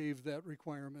they waived that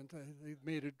requirement. They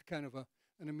made it kind of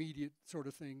an immediate sort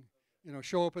of thing. You know,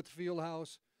 show up at the field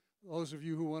house, those of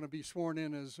you who want to be sworn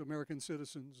in as American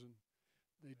citizens, and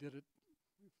they did it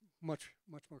much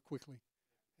more quickly.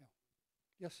 Yeah.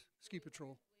 Yes, ski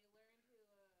patrol.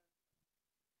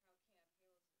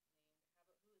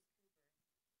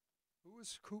 Who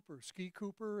is Cooper? Ski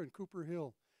Cooper and Cooper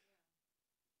Hill.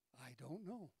 I don't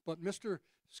know, but Mr.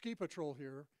 Ski Patrol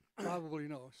here probably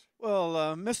knows.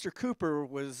 Well, Mr. Cooper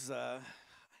was, I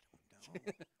don't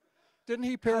know. Didn't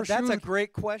he God, parachute? that's a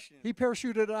great question. He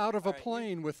parachuted out of a All right,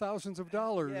 plane with thousands of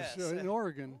dollars Yes. in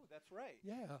Oregon. Oh, that's right.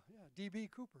 Yeah, D.B.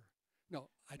 Cooper. No,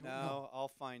 I don't know. No, I'll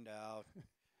find out.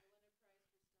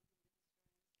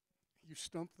 You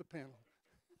stumped the panel.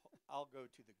 I'll go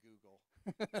to the Google.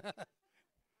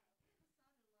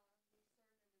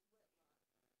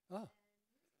 Ah.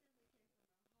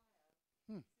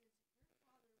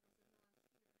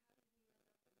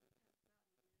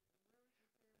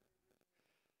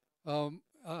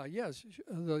 Yes,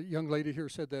 the young lady here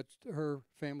said that her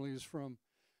family is from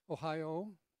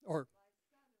Ohio, or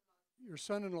your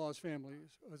son-in-law's family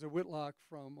is a Whitlock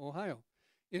from Ohio.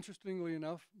 Interestingly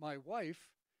enough, my wife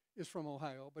is from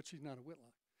Ohio, but she's not a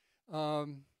Whitlock.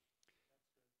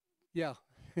 Yeah,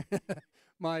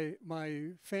 my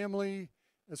family,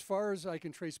 as far as I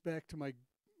can trace back to my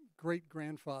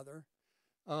great-grandfather,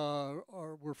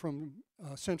 were from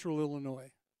central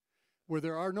Illinois, where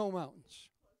there are no mountains.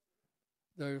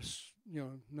 There's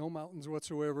no mountains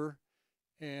whatsoever,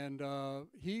 and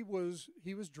he was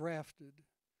drafted.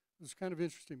 It was kind of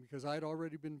interesting because I'd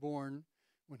already been born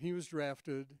when he was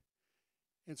drafted,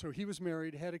 and so he was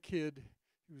married, had a kid.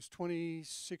 He was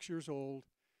 26 years old,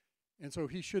 and so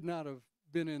he should not have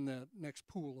been in that next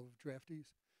pool of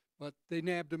draftees, but they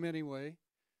nabbed him anyway.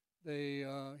 He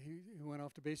went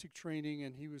off to basic training,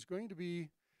 and he was going to be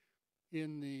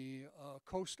in the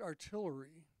Coast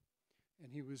Artillery.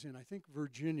 And he was in, I think,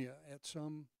 Virginia at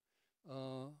some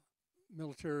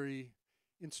military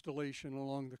installation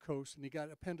along the coast, and he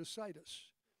got appendicitis.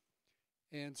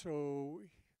 And so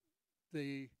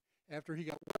after he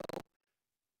got well,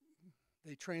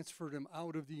 they transferred him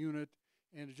out of the unit,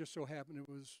 and it just so happened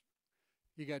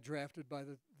he got drafted by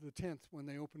the 10th when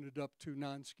they opened it up to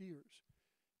non-skiers.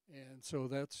 And so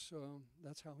that's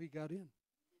how he got in.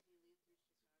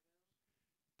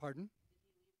 Pardon?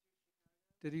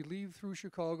 Did he leave through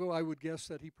Chicago? I would guess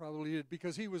that he probably did,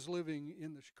 because he was living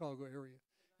in the Chicago area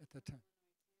at that time.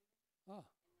 Ah.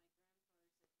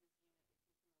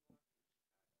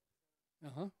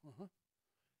 Uh-huh, uh-huh.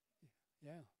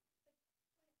 Yeah.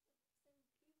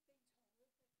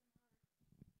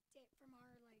 From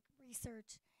our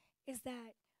research is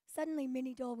that suddenly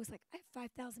Minnie Dole was like, I have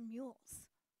 5,000 mules.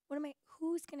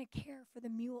 Who's going to care for the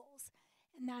mules?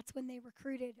 And that's when they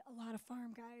recruited a lot of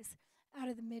farm guys out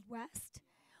of the Midwest,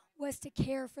 was to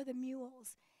care for the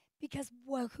mules, because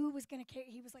who was going to care?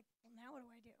 He was like, well, now what do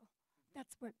I do?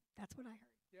 That's what I heard.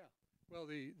 Yeah. Well,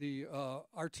 the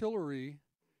artillery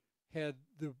had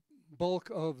the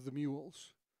bulk of the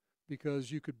mules,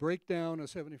 because you could break down a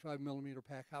 75 millimeter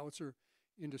pack howitzer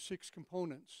into 6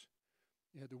 components.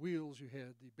 You had the wheels, you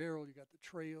had the barrel, you got the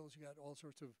trails, you got all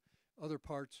sorts of other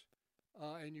parts,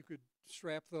 and you could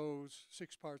strap those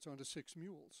 6 parts onto 6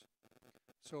 mules.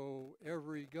 So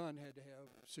every gun had to have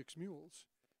 6 mules,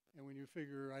 and when you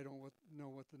figure, I don't know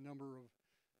what the number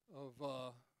of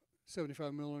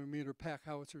 75 millimeter pack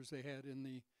howitzers they had in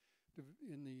the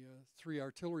 3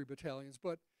 artillery battalions,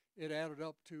 but it added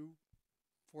up to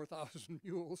 4,000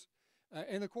 mules,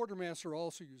 and the quartermaster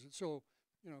also used it. So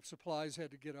if supplies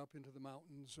had to get up into the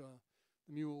mountains, the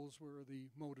mules were the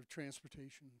mode of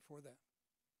transportation for that.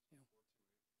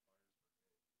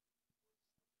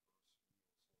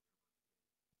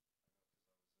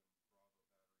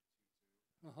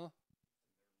 Uh-huh.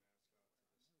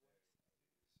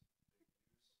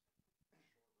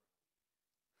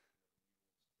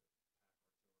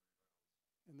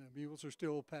 And the mules are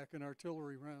still packing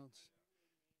artillery rounds.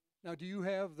 Now, do you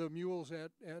have the mules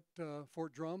at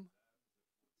Fort Drum?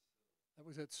 That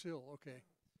was at Sill, okay.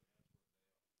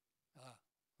 Ah,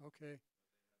 okay.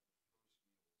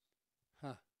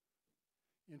 Huh.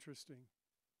 Interesting.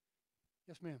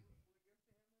 Yes, ma'am.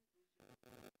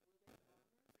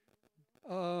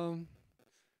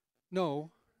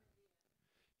 No.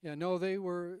 Yeah, no, they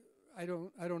were. I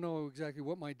don't know exactly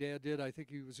what my dad did. I think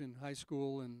he was in high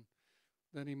school, and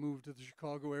then he moved to the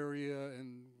Chicago area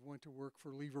and went to work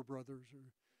for Lever Brothers or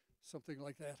something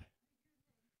like that.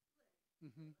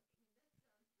 Hmm.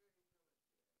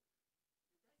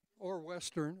 Or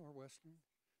Western, or Western.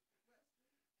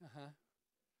 Uh-huh.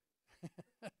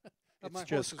 It's My horse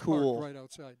just is cool. parked right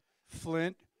outside.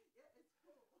 Flint,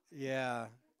 yeah,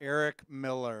 Eric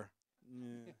Miller.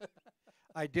 Yeah.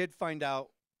 I did find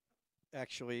out,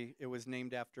 actually, it was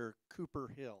named after Cooper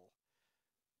Hill.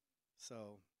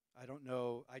 So I don't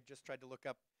know. I just tried to look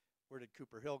up where did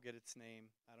Cooper Hill get its name.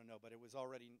 I don't know, but it was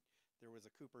already, there was a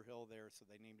Cooper Hill there, so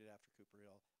they named it after Cooper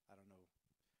Hill. I don't know.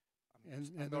 I'm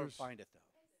going to there's find it, though.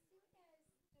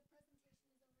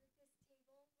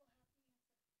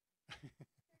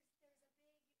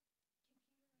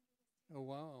 Oh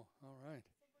wow! All right.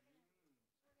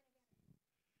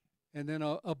 And then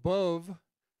above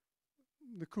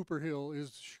the Cooper Hill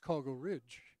is Chicago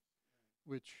Ridge,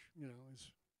 which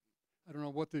is, I don't know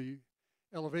what the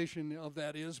elevation of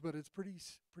that is, but it's pretty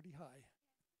high.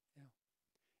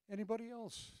 Yeah. Anybody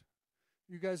else?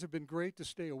 You guys have been great to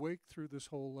stay awake through this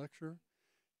whole lecture,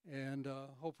 and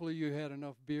hopefully you had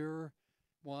enough beer,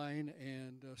 wine,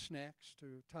 and snacks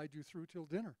to tide you through till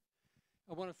dinner.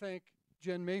 I want to thank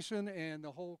Jen Mason and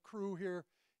the whole crew here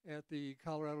at the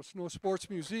Colorado Snowsports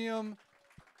Museum.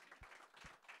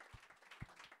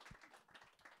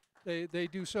 They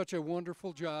do such a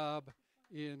wonderful job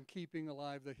in keeping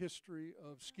alive the history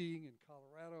of skiing in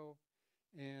Colorado,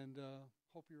 and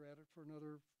hope you're at it for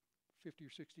another 50 or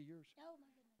 60 years. Oh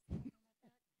my goodness.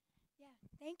 Yeah.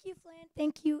 Thank you, Flint.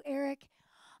 Thank you, Eric.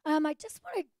 I just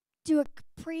want to do a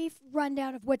brief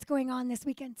rundown of what's going on this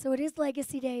weekend. So it is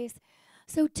Legacy Days.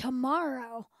 So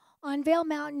tomorrow on Vail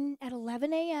Mountain at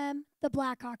 11 a.m., the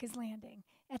Blackhawk is landing.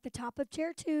 At the top of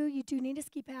Chair 2, you do need a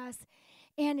ski pass.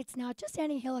 And it's not just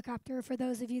any helicopter. For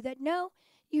those of you that know,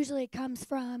 usually it comes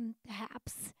from the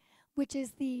HAPS, which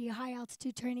is the High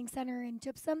Altitude Training Center in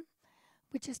Gypsum,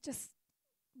 which is just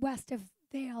west of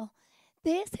Vail.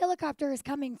 This helicopter is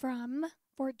coming from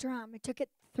Fort Drum. It took it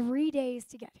 3 days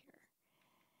to get here.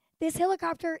 This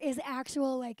helicopter is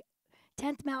actual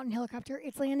 10th Mountain helicopter.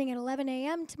 It's landing at 11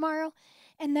 a.m. tomorrow.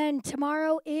 And then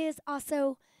tomorrow is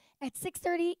also at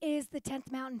 6:30 is the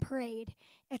 10th Mountain Parade.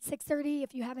 At 6:30,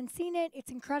 if you haven't seen it, it's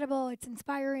incredible. It's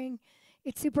inspiring.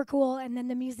 It's super cool. And then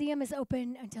the museum is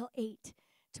open until 8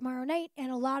 tomorrow night.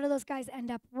 And a lot of those guys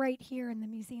end up right here in the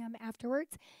museum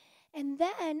afterwards. And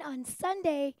then on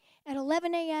Sunday at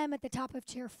 11 a.m. at the top of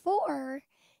Chair 4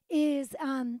 is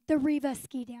the Riva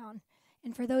Ski Down.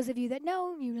 And for those of you that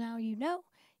know, you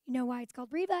know why it's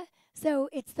called Riva. So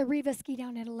it's the Riva Ski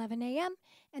Down at 11 a.m.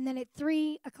 And then at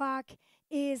 3 o'clock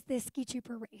is the Ski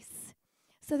Trooper race.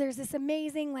 So there's this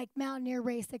amazing mountaineer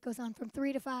race that goes on from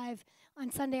 3 to 5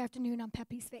 on Sunday afternoon on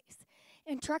Pepe's Face.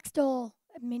 And Truck Stoll,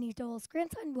 Minnie Dole's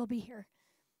grandson, will be here.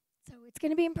 So it's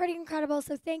going to be pretty incredible.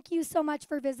 So thank you so much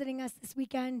for visiting us this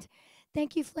weekend.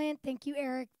 Thank you, Flint. Thank you,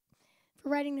 Eric, for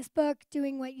writing this book,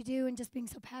 doing what you do, and just being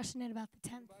so passionate about the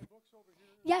 10th.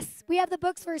 Yes, we have the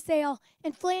books for sale,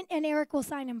 and Flint and Eric will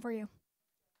sign them for you.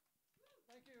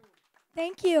 Thank you.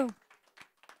 Thank you.